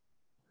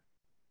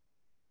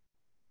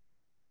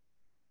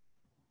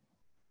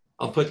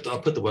 I'll put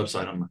the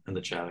website in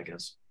the chat, I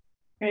guess.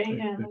 Great,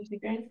 yeah, that'd be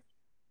great.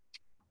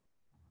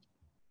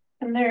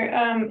 And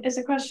there is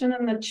a question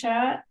in the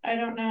chat. I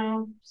don't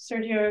know,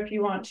 Sergio, if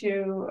you want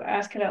to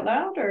ask it out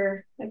loud,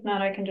 or if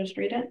not, I can just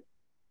read it.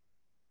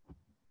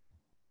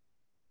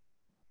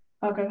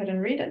 I'll go ahead and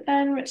read it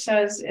then, which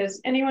says, is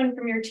anyone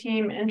from your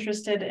team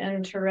interested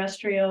in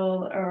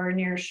terrestrial or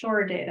near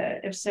shore data?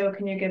 If so,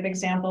 can you give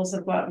examples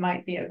of what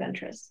might be of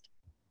interest?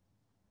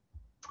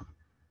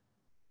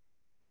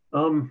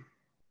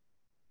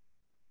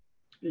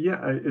 Yeah,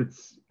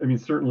 I mean,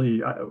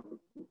 certainly,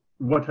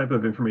 what type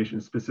of information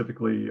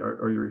specifically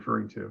are you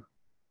referring to?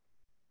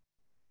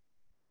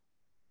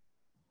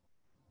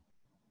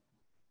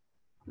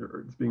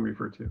 Or it's being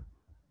referred to?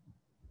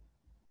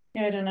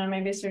 Yeah, I don't know,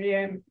 maybe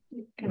Sergio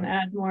can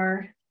add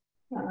more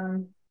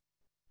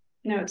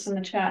notes in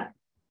the chat.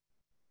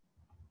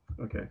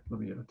 Okay, let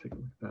me take a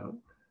look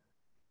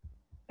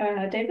at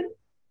that. David?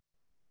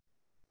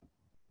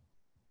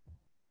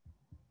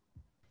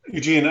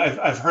 Eugene,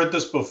 I've heard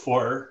this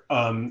before,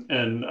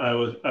 and I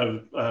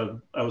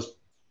was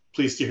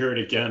pleased to hear it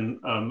again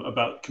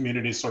about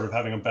communities sort of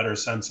having a better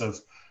sense of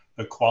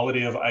the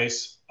quality of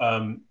ice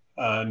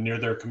near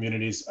their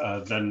communities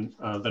than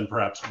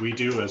perhaps we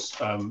do as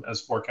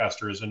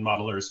forecasters and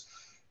modelers.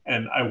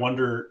 And I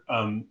wonder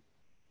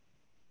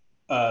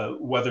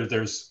whether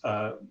there's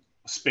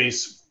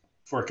space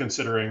for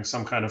considering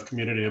some kind of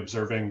community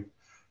observing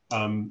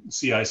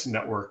sea ice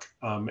network,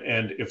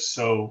 and if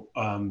so,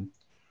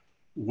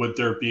 would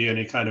there be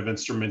any kind of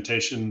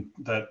instrumentation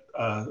that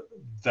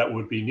that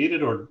would be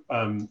needed, or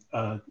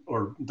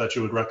that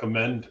you would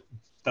recommend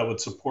that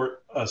would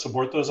support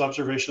those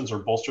observations or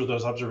bolster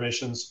those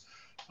observations?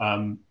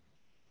 I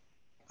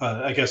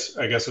guess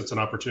it's an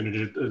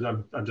opportunity.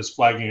 I'm just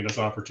flagging it as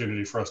an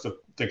opportunity for us to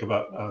think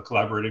about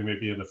collaborating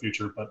maybe in the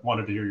future, but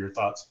wanted to hear your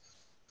thoughts.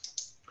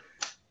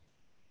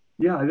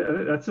 Yeah,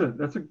 that's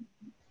a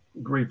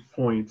great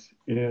point,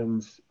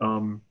 and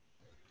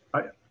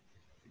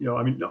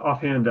I mean,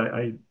 offhand,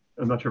 I'm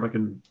not sure if I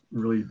can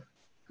really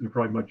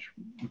provide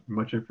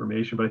much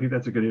information, but I think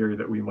that's a good area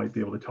that we might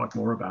be able to talk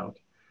more about,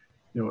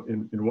 you know,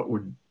 in what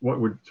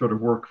would sort of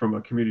work from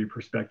a community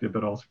perspective,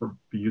 but also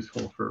be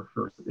useful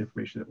for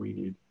information that we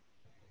need.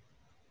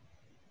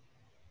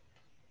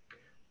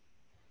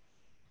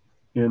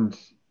 And,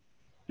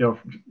 you know,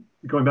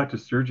 going back to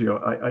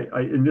Sergio,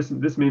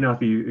 and this may not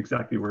be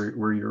exactly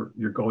where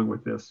you're going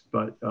with this,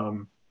 but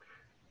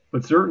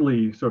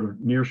certainly sort of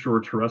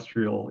nearshore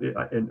terrestrial,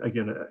 and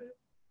again,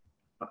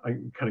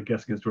 I'm kind of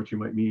guessing as to what you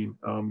might mean.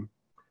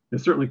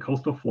 There's certainly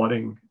coastal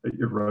flooding,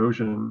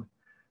 erosion,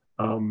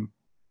 you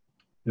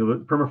know,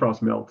 the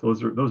permafrost melt.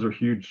 Those are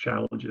huge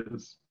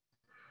challenges,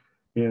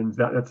 and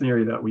that's an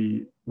area that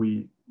we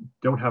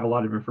don't have a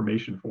lot of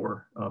information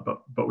for,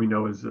 but we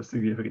know is a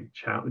significant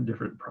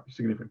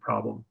significant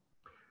problem.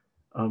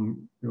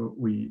 You know,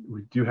 we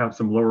do have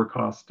some lower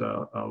cost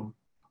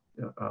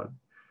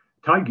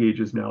tide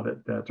gauges now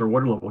that are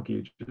water level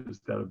gauges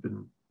that have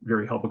been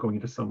very helpful going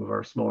into some of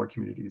our smaller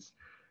communities,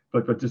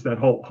 but just that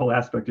whole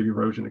aspect of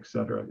erosion, et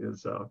cetera,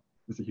 is a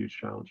huge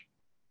challenge.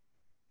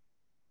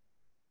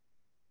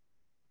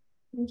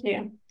 Thank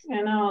you.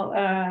 And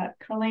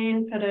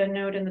Colleen put a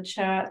note in the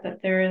chat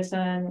that there is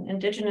an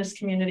Indigenous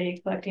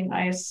community collecting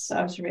ice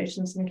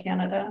observations in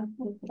Canada.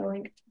 We'll put a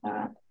link to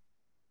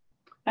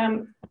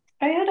that.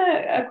 I had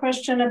a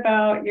question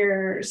about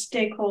your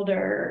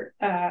stakeholder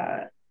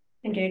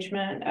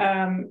engagement.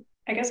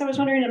 I guess I was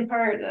wondering in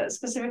part,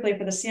 specifically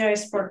for the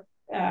CIS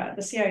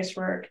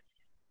work,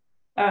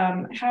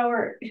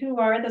 who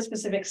are the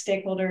specific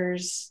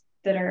stakeholders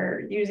that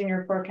are using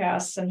your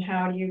forecasts, and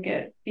how do you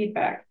get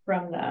feedback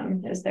from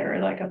them? Is there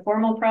like a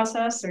formal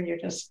process, or you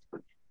just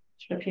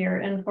sort of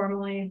hear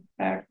informally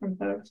back from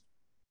folks?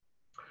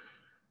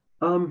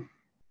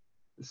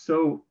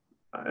 So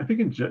I think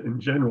in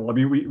general, I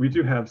mean, we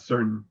do have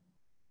certain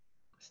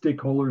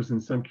stakeholders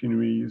in some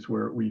communities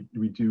where we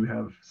do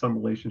have some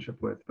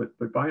relationship with,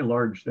 but by and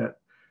large, that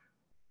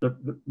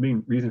the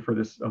main reason for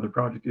this other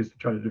project is to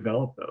try to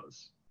develop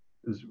those.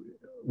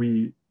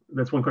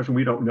 That's one question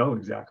we don't know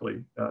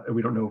exactly.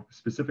 We don't know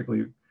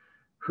specifically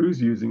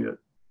who's using it,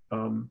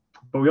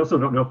 but we also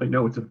don't know if they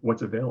know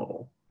what's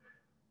available.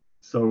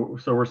 So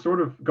we're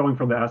sort of going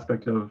from the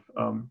aspect of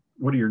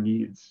what are your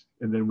needs,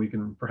 and then we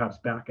can perhaps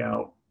back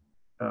out,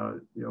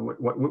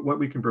 what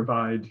we can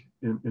provide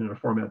in a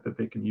format that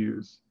they can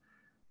use,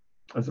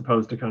 as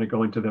opposed to kind of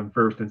going to them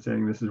first and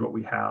saying this is what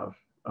we have.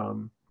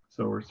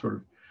 So we're sort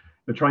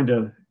of trying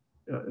to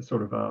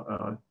sort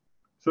of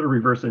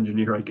reverse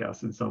engineer, I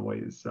guess, in some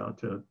ways,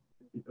 to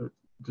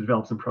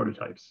develop some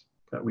prototypes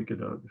that we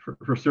could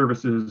for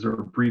services or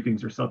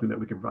briefings or something that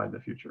we can provide in the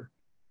future.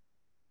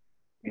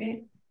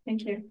 Great,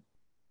 thank you.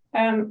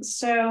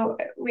 So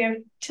we have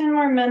 10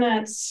 more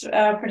minutes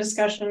for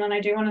discussion, and I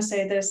do want to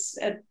say this,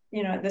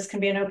 this can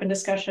be an open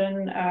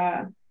discussion,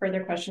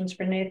 further questions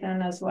for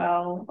Nathan as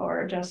well,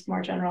 or just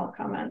more general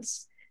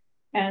comments.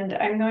 And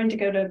I'm going to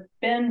go to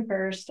Ben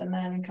first and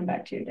then come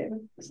back to you,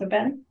 David. So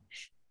Ben.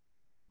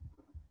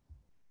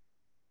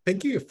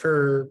 Thank you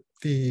for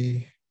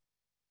the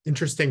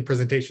interesting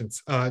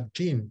presentations.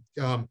 Jean,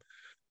 in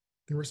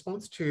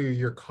response to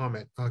your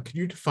comment, could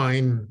you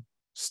define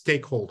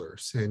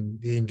stakeholders and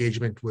the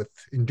engagement with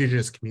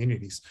Indigenous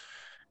communities?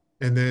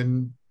 And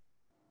then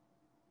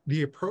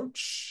the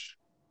approach,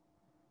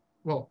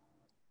 well,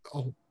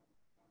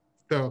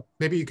 so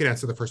maybe you could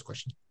answer the first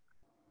question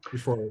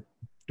before we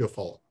do a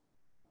follow-up.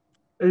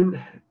 And,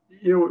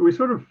 we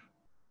sort of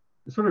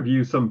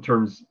use some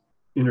terms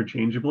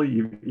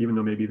interchangeably, even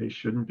though maybe they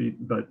shouldn't be,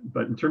 but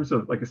in terms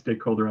of like a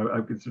stakeholder, I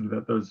would consider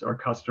that those are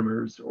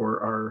customers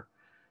or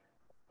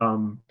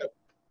our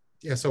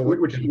yeah, so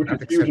which is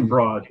huge and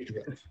broad.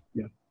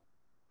 Yeah.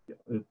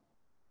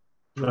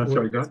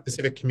 Sorry, go ahead.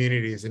 Specific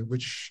communities and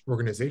which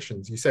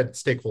organizations? You said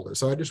stakeholders,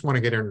 so I just want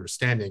to get an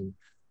understanding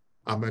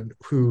and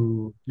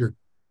who you're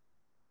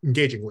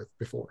engaging with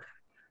before.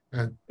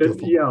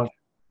 Yeah,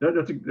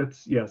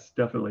 that's yes,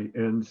 definitely.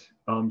 And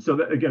so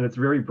that, again, it's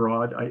very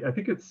broad. I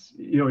think it's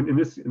in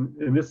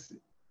this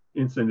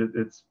incident,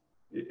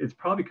 it's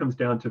probably comes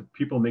down to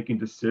people making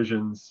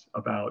decisions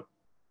about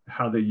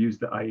how they use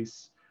the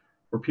ice,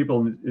 or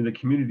people in the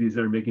communities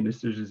that are making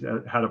decisions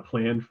how to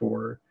plan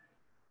for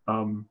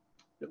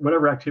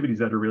whatever activities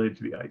that are related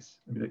to the ice.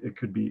 I mean, it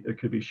could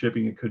be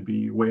shipping, it could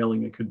be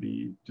whaling, it could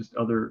be just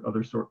other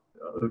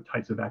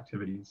types of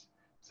activities.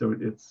 So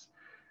it's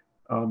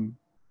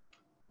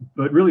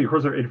but really, of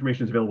course, our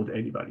information is available to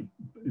anybody.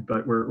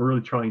 But we're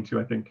really trying to,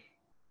 I think,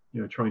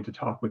 trying to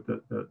talk with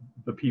the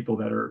people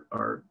that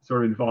are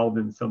sort of involved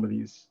in some of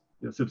these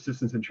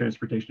subsistence and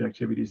transportation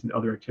activities and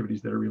other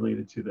activities that are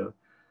related to the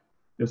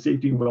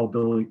safety and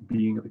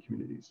well-being of the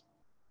communities.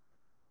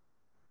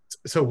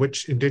 So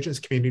which Indigenous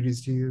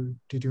communities do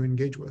you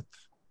engage with?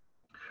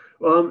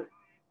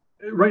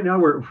 Right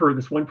now, for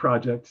this one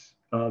project,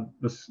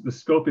 the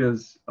scope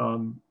is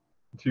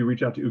to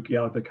reach out to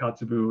Ukiata,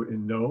 Katsubu,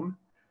 and Nome.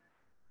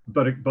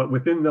 But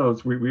within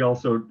those, we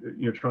also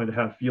trying to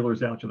have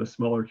feelers out to the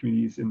smaller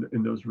communities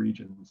in those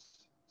regions.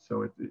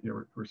 So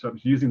we're sort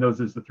of using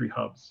those as the three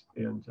hubs,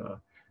 and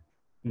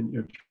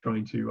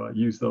trying to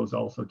use those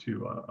also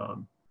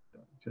to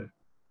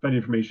find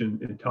information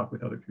and talk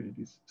with other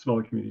communities,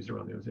 smaller communities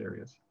around those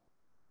areas.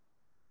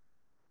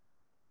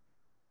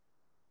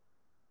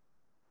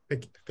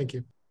 Thank you. Thank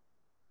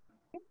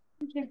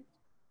you.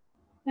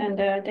 And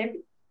David?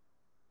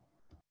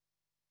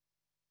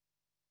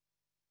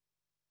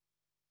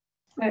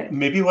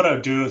 Maybe what I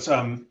would do is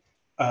I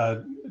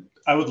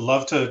would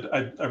love to.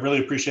 I really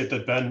appreciate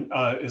that Ben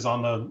is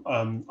on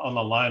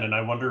the line, and I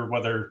wonder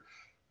whether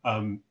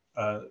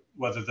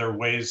there are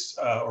ways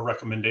or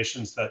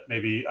recommendations that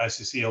maybe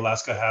ICC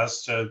Alaska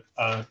has to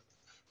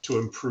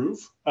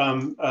improve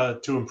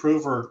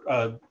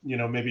or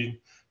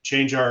maybe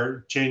change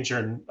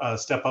and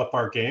step up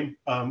our game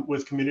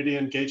with community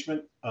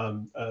engagement,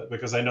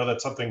 because I know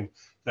that's something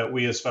that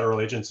we as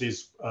federal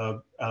agencies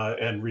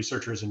and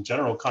researchers in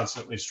general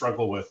constantly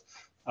struggle with,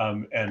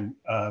 and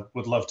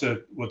would love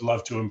to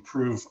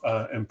improve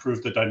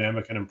the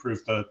dynamic and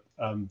improve the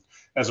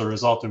as a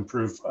result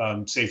improve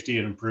safety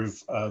and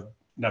improve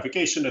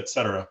navigation,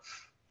 etc.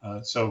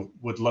 So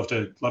would love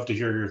to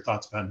hear your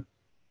thoughts, Ben.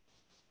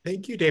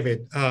 Thank you,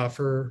 David,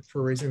 for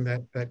raising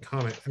that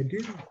comment. I do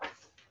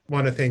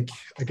want to thank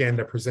again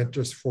the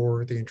presenters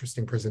for the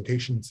interesting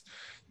presentations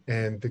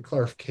and the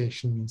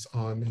clarifications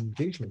on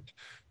engagement.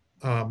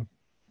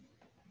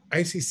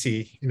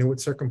 ICC, Inuit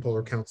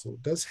Circumpolar Council,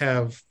 does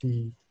have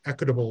the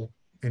equitable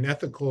and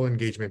ethical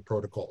engagement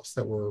protocols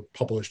that were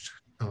published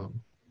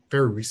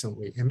very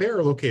recently, and they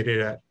are located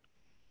at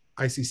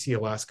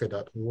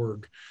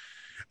iccalaska.org.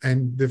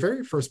 And the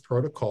very first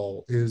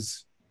protocol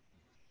is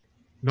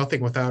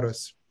nothing without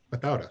us,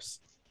 without us.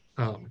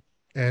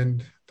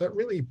 And that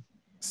really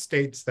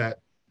states that,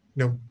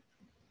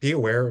 be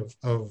aware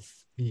of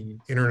the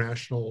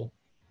international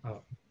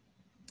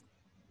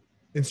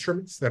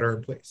instruments that are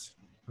in place,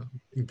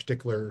 in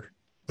particular,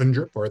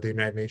 UNDRIP, or the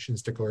United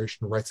Nations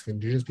Declaration of Rights of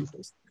Indigenous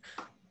Peoples,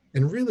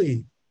 and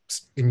really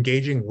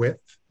engaging with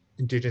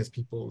Indigenous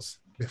peoples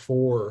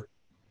before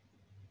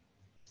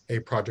a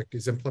project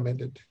is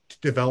implemented, to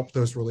develop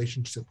those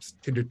relationships,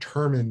 to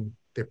determine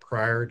the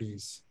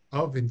priorities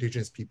of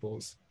Indigenous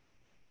peoples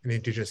and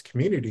Indigenous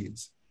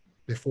communities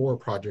before a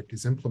project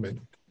is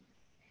implemented,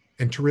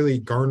 and to really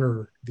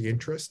garner the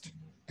interest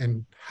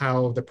and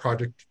how the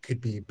project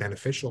could be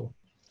beneficial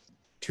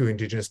to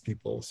Indigenous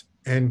peoples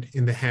and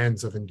in the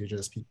hands of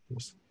Indigenous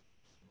peoples.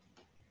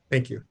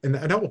 Thank you. And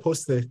I will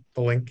post the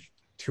link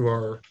to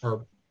our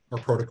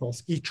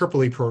protocols.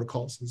 EEE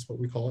protocols is what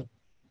we call it.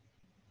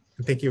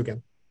 And thank you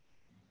again.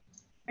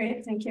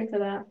 Great, thank you for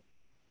that.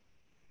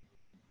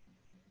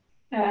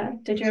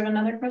 Did you have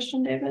another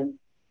question, David?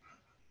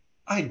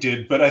 I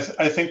did, but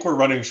I think we're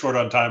running short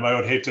on time. I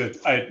would hate to.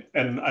 I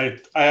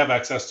have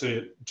access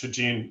to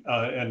Gene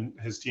and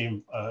his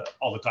team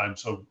all the time,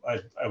 so I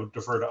would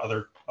defer to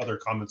other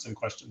comments and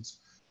questions.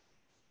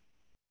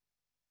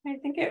 I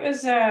think it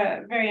was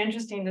very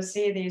interesting to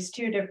see these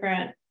two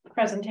different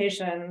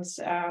presentations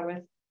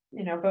with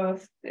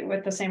both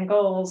with the same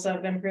goals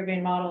of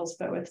improving models,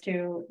 but with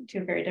two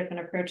very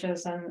different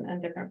approaches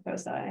and different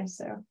foci.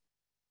 So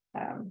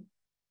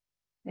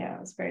yeah, it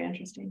was very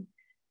interesting.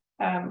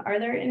 Are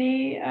there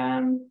any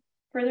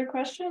further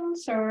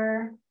questions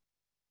or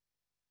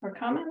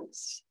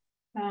comments?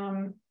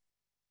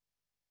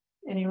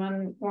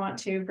 Anyone want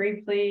to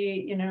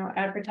briefly,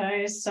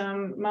 advertise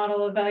some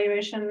model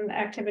evaluation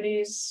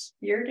activities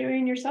you're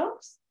doing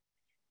yourselves?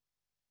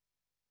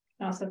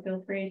 Also,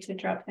 feel free to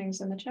drop things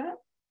in the chat.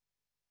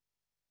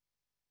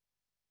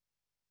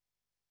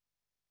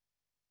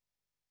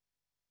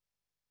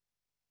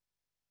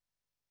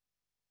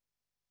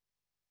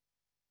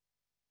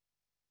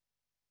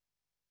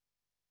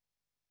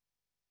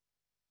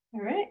 All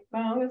right,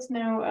 well, with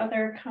no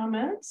other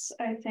comments,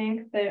 I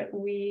think that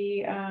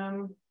we,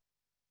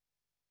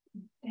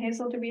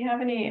 Hazel, do we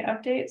have any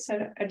updates?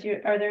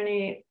 Are there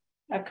any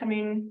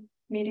upcoming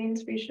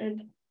meetings we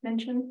should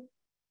mention?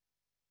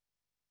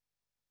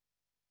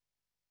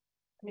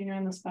 You're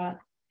on the spot.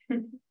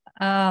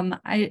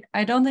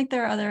 I don't think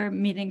there are other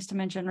meetings to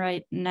mention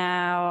right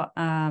now.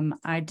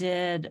 I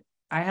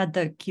had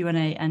the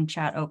Q&A and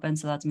chat open,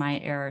 so that's my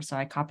error. So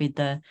I copied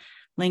the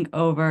link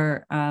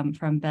over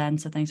from Ben.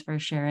 So thanks for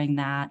sharing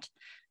that.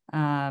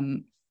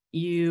 The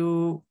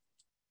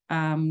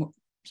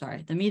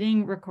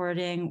meeting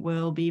recording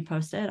will be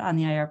posted on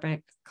the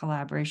IARPC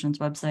Collaborations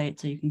website,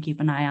 so you can keep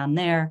an eye on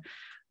there,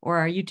 or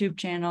our YouTube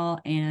channel.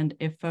 And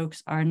if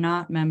folks are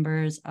not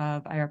members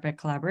of IARPC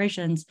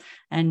Collaborations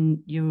and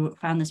you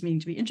found this meeting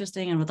to be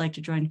interesting and would like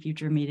to join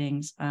future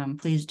meetings,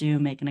 please do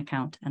make an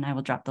account, and I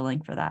will drop the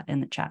link for that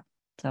in the chat.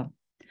 So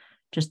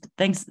just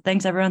thanks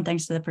everyone.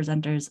 Thanks to the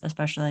presenters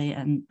especially,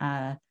 and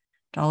to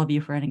all of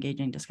you for an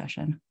engaging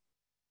discussion.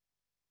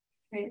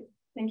 Great,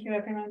 thank you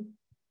everyone.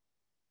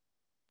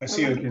 I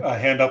see a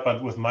hand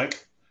up with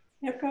Mike.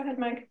 Yep, go ahead,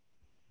 Mike.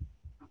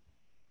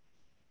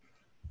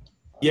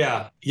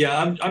 Yeah,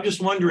 I'm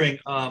just wondering,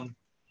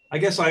 I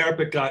guess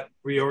IARPC got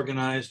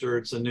reorganized, or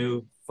it's a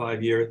new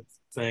 5-year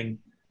thing.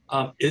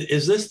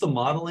 Is this the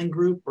modeling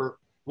group, or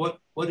what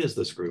is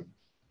this group?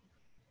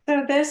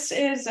 So this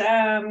is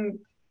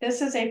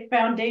a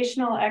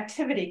foundational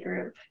activity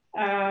group.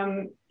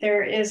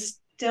 There is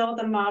still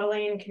the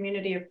modeling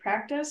community of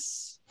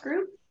practice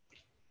group.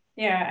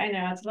 Yeah, I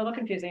know, it's a little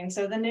confusing.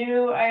 So the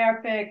new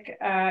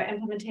IARPC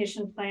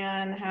implementation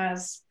plan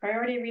has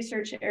priority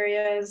research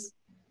areas,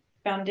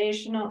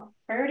 foundational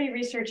priority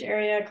research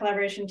area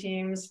collaboration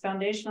teams,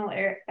 foundational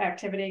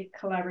activity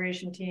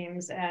collaboration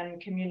teams, and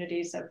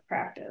communities of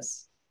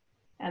practice.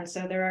 And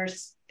so there are,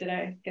 did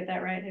I get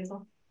that right,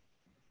 Hazel?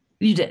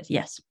 You did,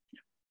 yes.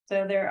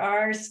 So there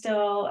are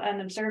still an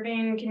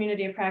observing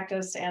community of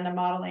practice and a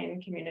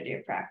modeling community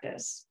of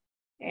practice.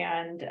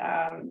 And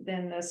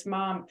then this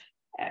MOMP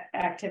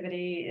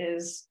activity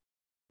is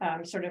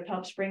sort of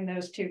helps bring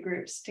those two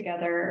groups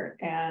together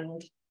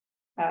and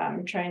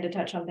trying to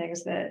touch on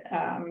things that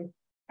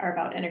are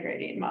about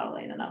integrating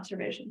modeling and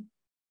observation.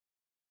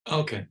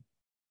 Okay.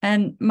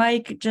 And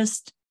Mike,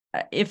 just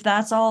if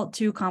that's all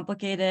too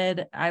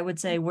complicated, I would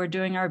say we're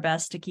doing our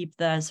best to keep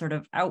the sort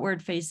of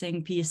outward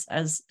facing piece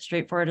as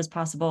straightforward as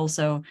possible.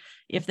 So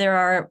if there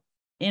are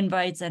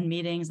invites and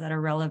meetings that are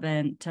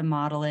relevant to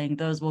modeling,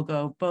 those will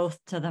go both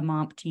to the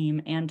MOMP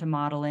team and to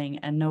modeling,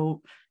 and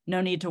no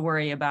need to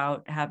worry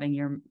about having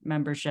your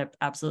membership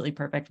absolutely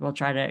perfect. We'll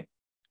try to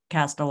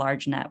cast a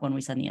large net when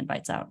we send the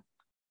invites out.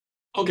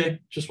 Okay,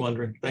 just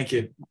wondering. Thank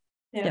you.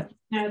 Yeah, Yep.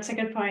 no, it's a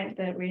good point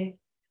that we,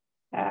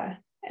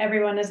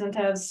 everyone isn't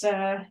as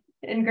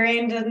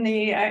ingrained in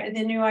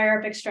the new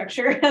IRPIC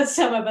structure as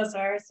some of us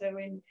are, so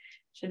we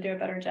should do a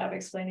better job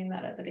explaining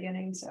that at the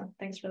beginning. So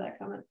thanks for that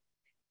comment.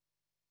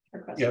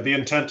 Yeah, the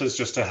intent is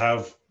just to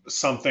have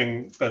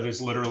something that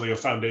is literally a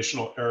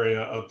foundational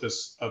area of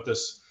this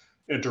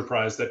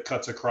enterprise that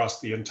cuts across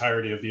the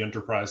entirety of the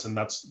enterprise, and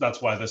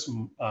that's why this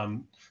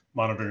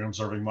monitoring,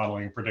 observing,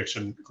 modeling, and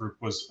prediction group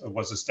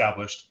was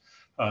established.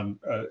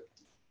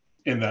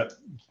 In that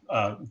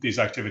these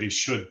activities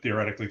should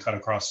theoretically cut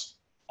across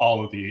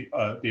all of the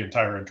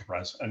entire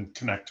enterprise and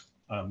connect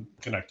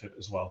it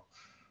as well.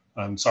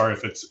 I'm sorry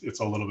if it's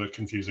a little bit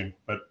confusing,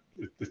 but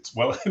it's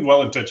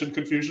well-intentioned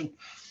confusion.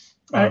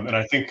 And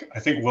I think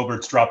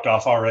Wilbert's dropped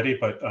off already,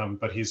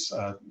 but he's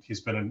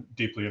been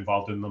deeply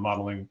involved in the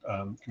modeling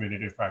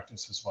community of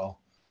practice as well.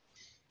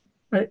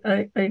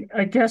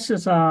 I guess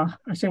it's I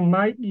think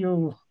Mike,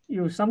 you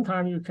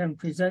sometimes you can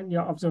present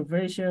your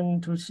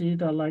observation to see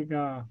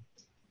the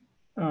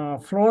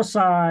floor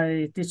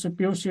side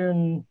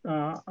distribution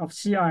of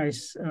sea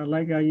ice,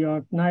 like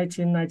your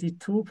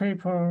 1992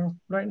 paper.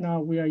 Right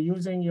now we are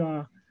using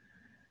your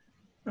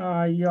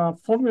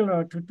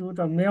formula to do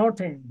the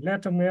melting,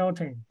 later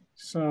melting.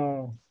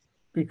 So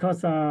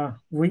because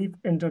we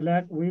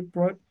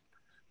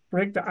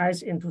break the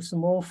ice into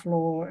small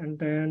floor, and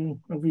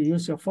then we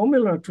use your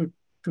formula to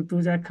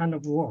do that kind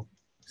of work.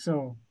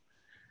 So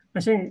I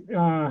think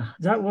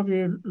that would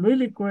be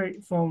really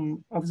great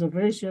from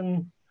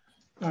observation.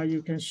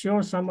 You can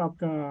show some of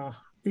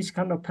this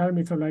kind of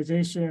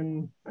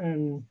parameterization,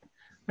 and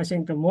I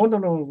think the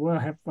modeler will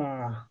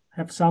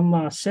have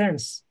some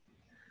sense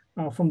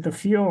from the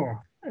field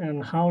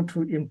and how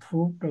to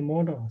improve the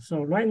model.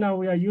 So right now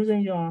we are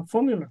using your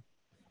formula.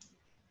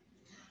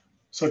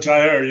 So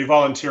Jaya, are you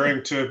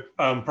volunteering to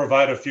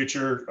provide a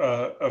future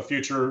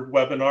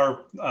webinar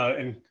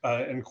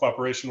in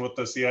cooperation with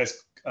the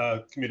CI's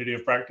community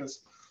of practice?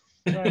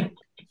 Right.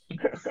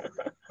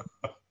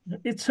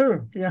 It's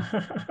true, yeah.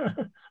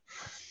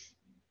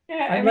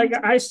 Yeah, I like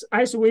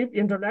ice wave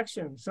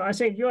interaction. So I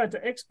think you are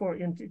the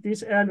expert in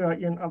this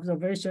area in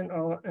observation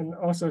and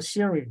also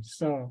series.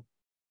 So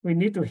we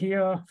need to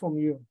hear from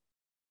you.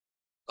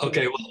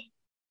 Okay, well,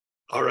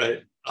 all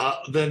right.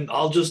 Then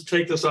I'll just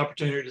take this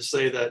opportunity to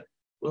say that,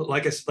 well,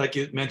 like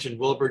you mentioned,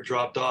 Wilbert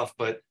dropped off,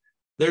 but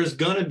there's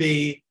going to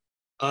be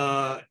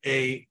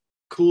a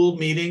cool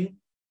meeting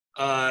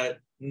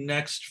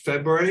next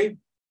February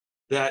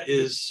that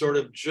is sort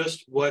of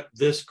just what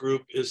this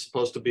group is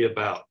supposed to be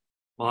about,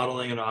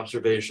 modeling and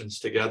observations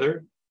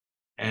together.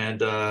 And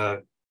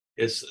the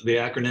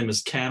acronym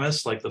is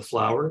CAMAS, like the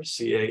flower,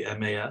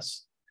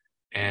 CAMAS,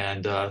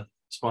 and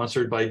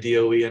sponsored by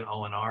DOE and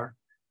ONR.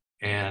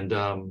 And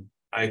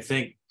I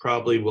think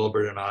probably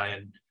Wilbert and I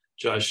and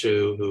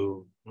Jashu,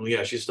 who, well,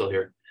 yeah, she's still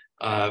here.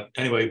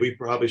 Anyway, we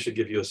probably should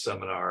give you a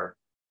seminar,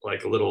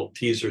 like a little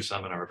teaser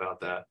seminar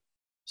about that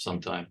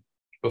sometime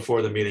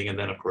before the meeting, and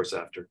then of course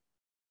after.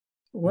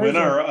 When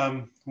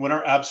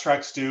are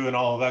abstracts due and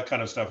all of that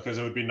kind of stuff? Because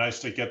it would be nice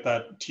to get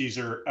that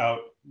teaser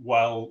out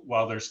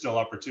while there's still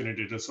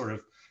opportunity to sort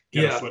of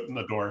get a foot in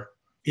the door.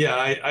 Yeah,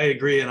 I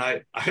agree, and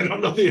I don't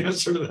know the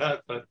answer to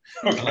that, but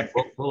okay.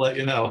 We'll let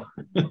you know.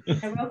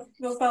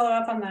 We'll follow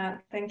up on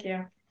that. Thank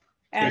you.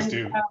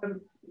 And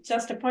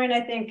just a point,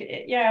 I think,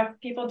 yeah, if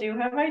people do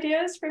have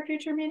ideas for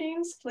future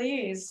meetings,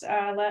 please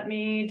let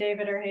me,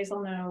 David, or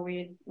Hazel know.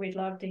 We'd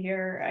love to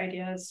hear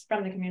ideas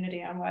from the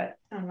community on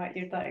what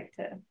you'd like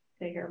to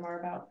hear more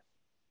about.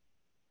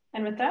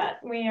 And with that,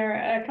 we are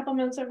a couple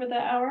minutes over the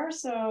hour,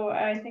 so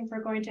I think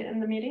we're going to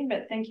end the meeting.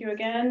 But thank you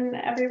again,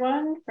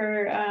 everyone,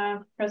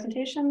 for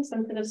presentations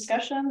and for the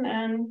discussion,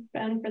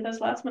 and for those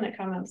last minute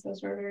comments.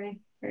 Those were very,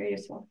 very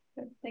useful.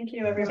 Good. Thank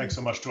you, everyone. Thanks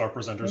so much to our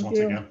presenters once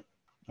again.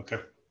 Okay.